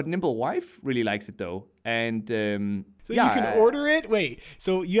Nimble wife really likes it though, and so you can order it. Wait,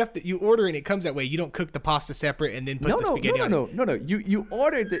 so you order it and it comes that way. You don't cook the pasta separate and then put the spaghetti on it. No. You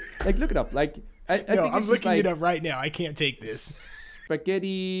order it. Like, look it up. Like, I'm looking it up right now. I can't take this.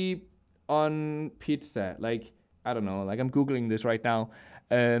 Spaghetti on pizza. Like, I don't know. Like, I'm googling this right now.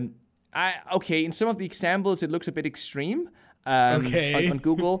 In some of the examples it looks a bit extreme. On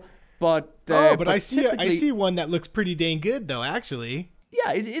Google. But I see one that looks pretty dang good though, actually.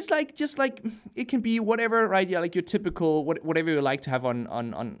 Yeah, it's like just like it can be whatever, right? Yeah, like your typical whatever you like to have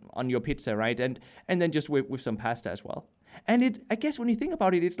on your pizza, right? And then just with some pasta as well. And I guess when you think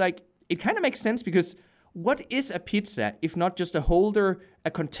about it, it's like it kind of makes sense because what is a pizza if not just a holder,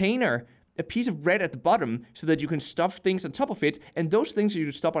 a container, a piece of bread at the bottom so that you can stuff things on top of it, and those things you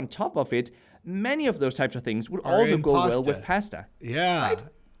stuff on top of it, many of those types of things would also go well with pasta. Yeah. Right?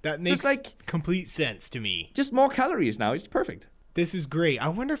 That makes complete sense to me. Just more calories now. It's perfect. This is great. I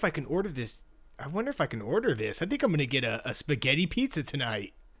wonder if I can order this. I think I'm going to get a spaghetti pizza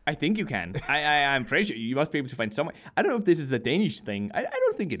tonight. I think you can. I'm pretty sure you must be able to find someone. I don't know if this is the Danish thing. I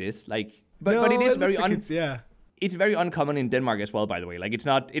don't think it is. Like, but it is very It's very uncommon in Denmark as well, by the way. Like, it's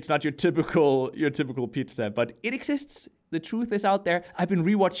not your typical pizza, but it exists. The truth is out there. I've been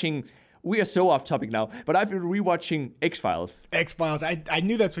rewatching. We are so off topic now, but I've been rewatching X-Files. X-Files. I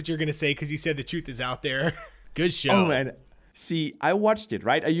knew that's what you were going to say because you said the truth is out there. Good show. Oh, man. See, I watched it,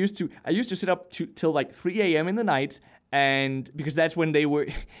 right? I used to sit up till like 3 a.m. in the night, and because that's when they were,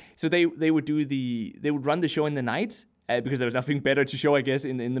 so they would run the show in the night because there was nothing better to show, I guess,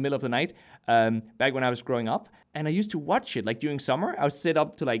 in the middle of the night. Back when I was growing up, and I used to watch it like during summer. I would sit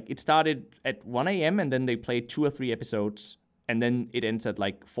up to like it started at 1 a.m. and then they played 2 or 3 episodes. And then it ends at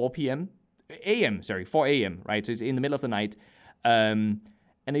like 4 a.m., right? So it's in the middle of the night. And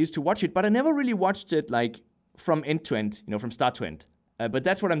I used to watch it, but I never really watched it like from end to end, from start to end. But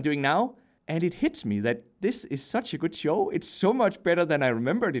that's what I'm doing now. And it hits me that this is such a good show. It's so much better than I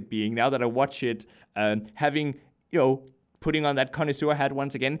remembered it being now that I watch it, putting on that connoisseur hat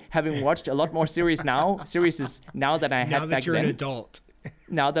once again, having watched a lot more series now that I had back then. Now that you're an adult.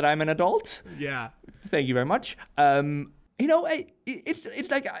 Now that I'm an adult. Yeah. Thank you very much. It's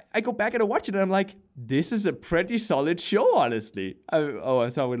like I go back and I watch it and I'm like, this is a pretty solid show, honestly. I'm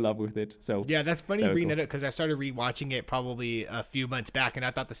so in love with it. So yeah, that's funny you bring that up because I started rewatching it probably a few months back and I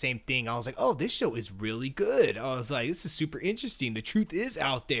thought the same thing. I was like, oh, this show is really good. I was like, this is super interesting. The truth is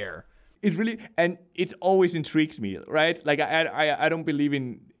out there. It really, and it's always intrigued me, right? Like I don't believe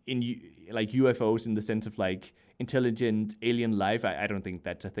in like UFOs in the sense of like intelligent alien life. I don't think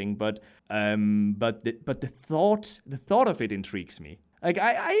that's a thing, but the thought of it intrigues me. Like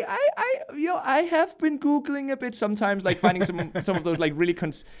I have been Googling a bit sometimes, like finding some of those like really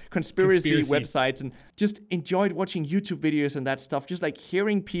conspiracy websites, and just enjoyed watching YouTube videos and that stuff. Just like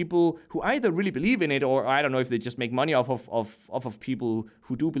hearing people who either really believe in it or I don't know if they just make money off of people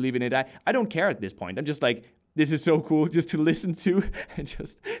who do believe in it. I don't care at this point. I'm just like, this is so cool just to listen to. And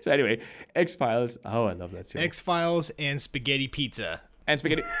so anyway, X-Files. Oh, I love that show. X-Files and spaghetti pizza. And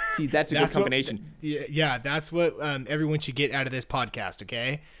spaghetti. See, that's a good combination. Yeah, that's what everyone should get out of this podcast,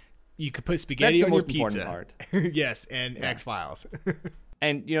 okay? You could put spaghetti on your pizza. That's the most important part. Yes, and X-Files.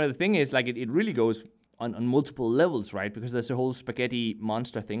 And, the thing is, like, it really goes on multiple levels, right? Because there's a whole spaghetti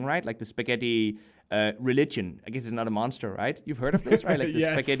monster thing, right? Like the spaghetti religion. I guess it's not a monster, right? You've heard of this, right? Like the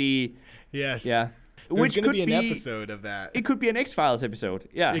spaghetti... Yes. Yeah. There's going to be an episode of that. It could be an X-Files episode,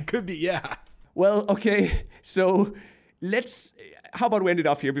 yeah. It could be, yeah. Well, okay, so how about we end it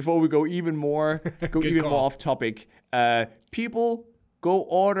off here before we go even more off topic? People, go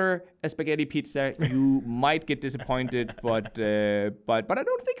order a spaghetti pizza. You might get disappointed, but I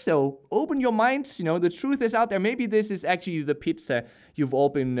don't think so. Open your minds. The truth is out there. Maybe this is actually the pizza you've all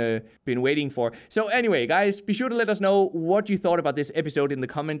been waiting for. So anyway, guys, be sure to let us know what you thought about this episode in the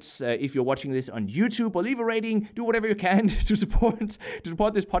comments. If you're watching this on YouTube, or leave a rating. Do whatever you can to support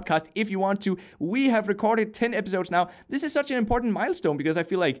this podcast if you want to. We have recorded 10 episodes now. This is such an important milestone because I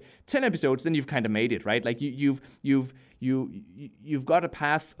feel like 10 episodes, then you've kind of made it, right? Like you've got a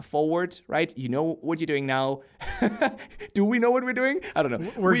path forward, right? You know what you're doing now. Do we know what we're doing? I don't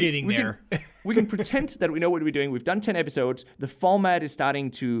know. We're getting there. We can pretend that we know what we're doing. We've done 10 episodes. The format is starting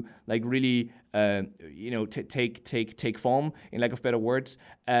to like really, take form, in lack of better words.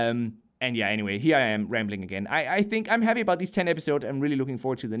 And yeah, anyway, here I am rambling again. I think I'm happy about these 10 episodes. I'm really looking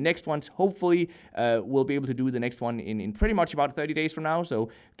forward to the next ones. Hopefully, we'll be able to do the next one in pretty much about 30 days from now.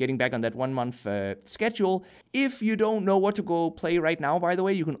 So getting back on that 1 month schedule. If you don't know what to go play right now, by the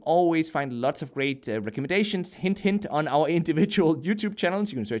way, you can always find lots of great recommendations. Hint, hint, on our individual YouTube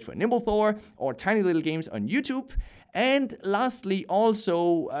channels. You can search for Nimble Thor or Tiny Little Games on YouTube. And lastly,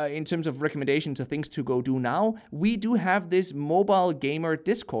 also, in terms of recommendations of things to go do now, we do have this mobile gamer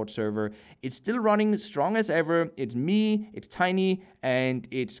Discord server. It's still running strong as ever. It's me, it's Tiny, and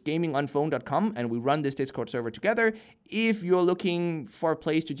it's gamingonphone.com, and we run this Discord server together. If you're looking for a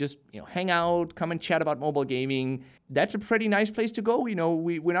place to just hang out, come and chat about mobile gaming, that's a pretty nice place to go.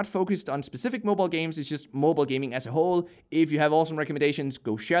 We're not focused on specific mobile games. It's just mobile gaming as a whole. If you have awesome recommendations,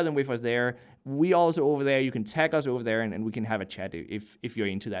 go share them with us there. We also over there. You can tag us over there, and we can have a chat if you're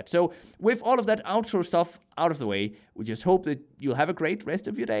into that. So with all of that outro stuff out of the way, we just hope that you'll have a great rest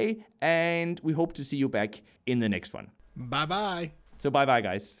of your day, and we hope to see you back in the next one. Bye-bye. So bye-bye,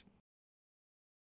 guys.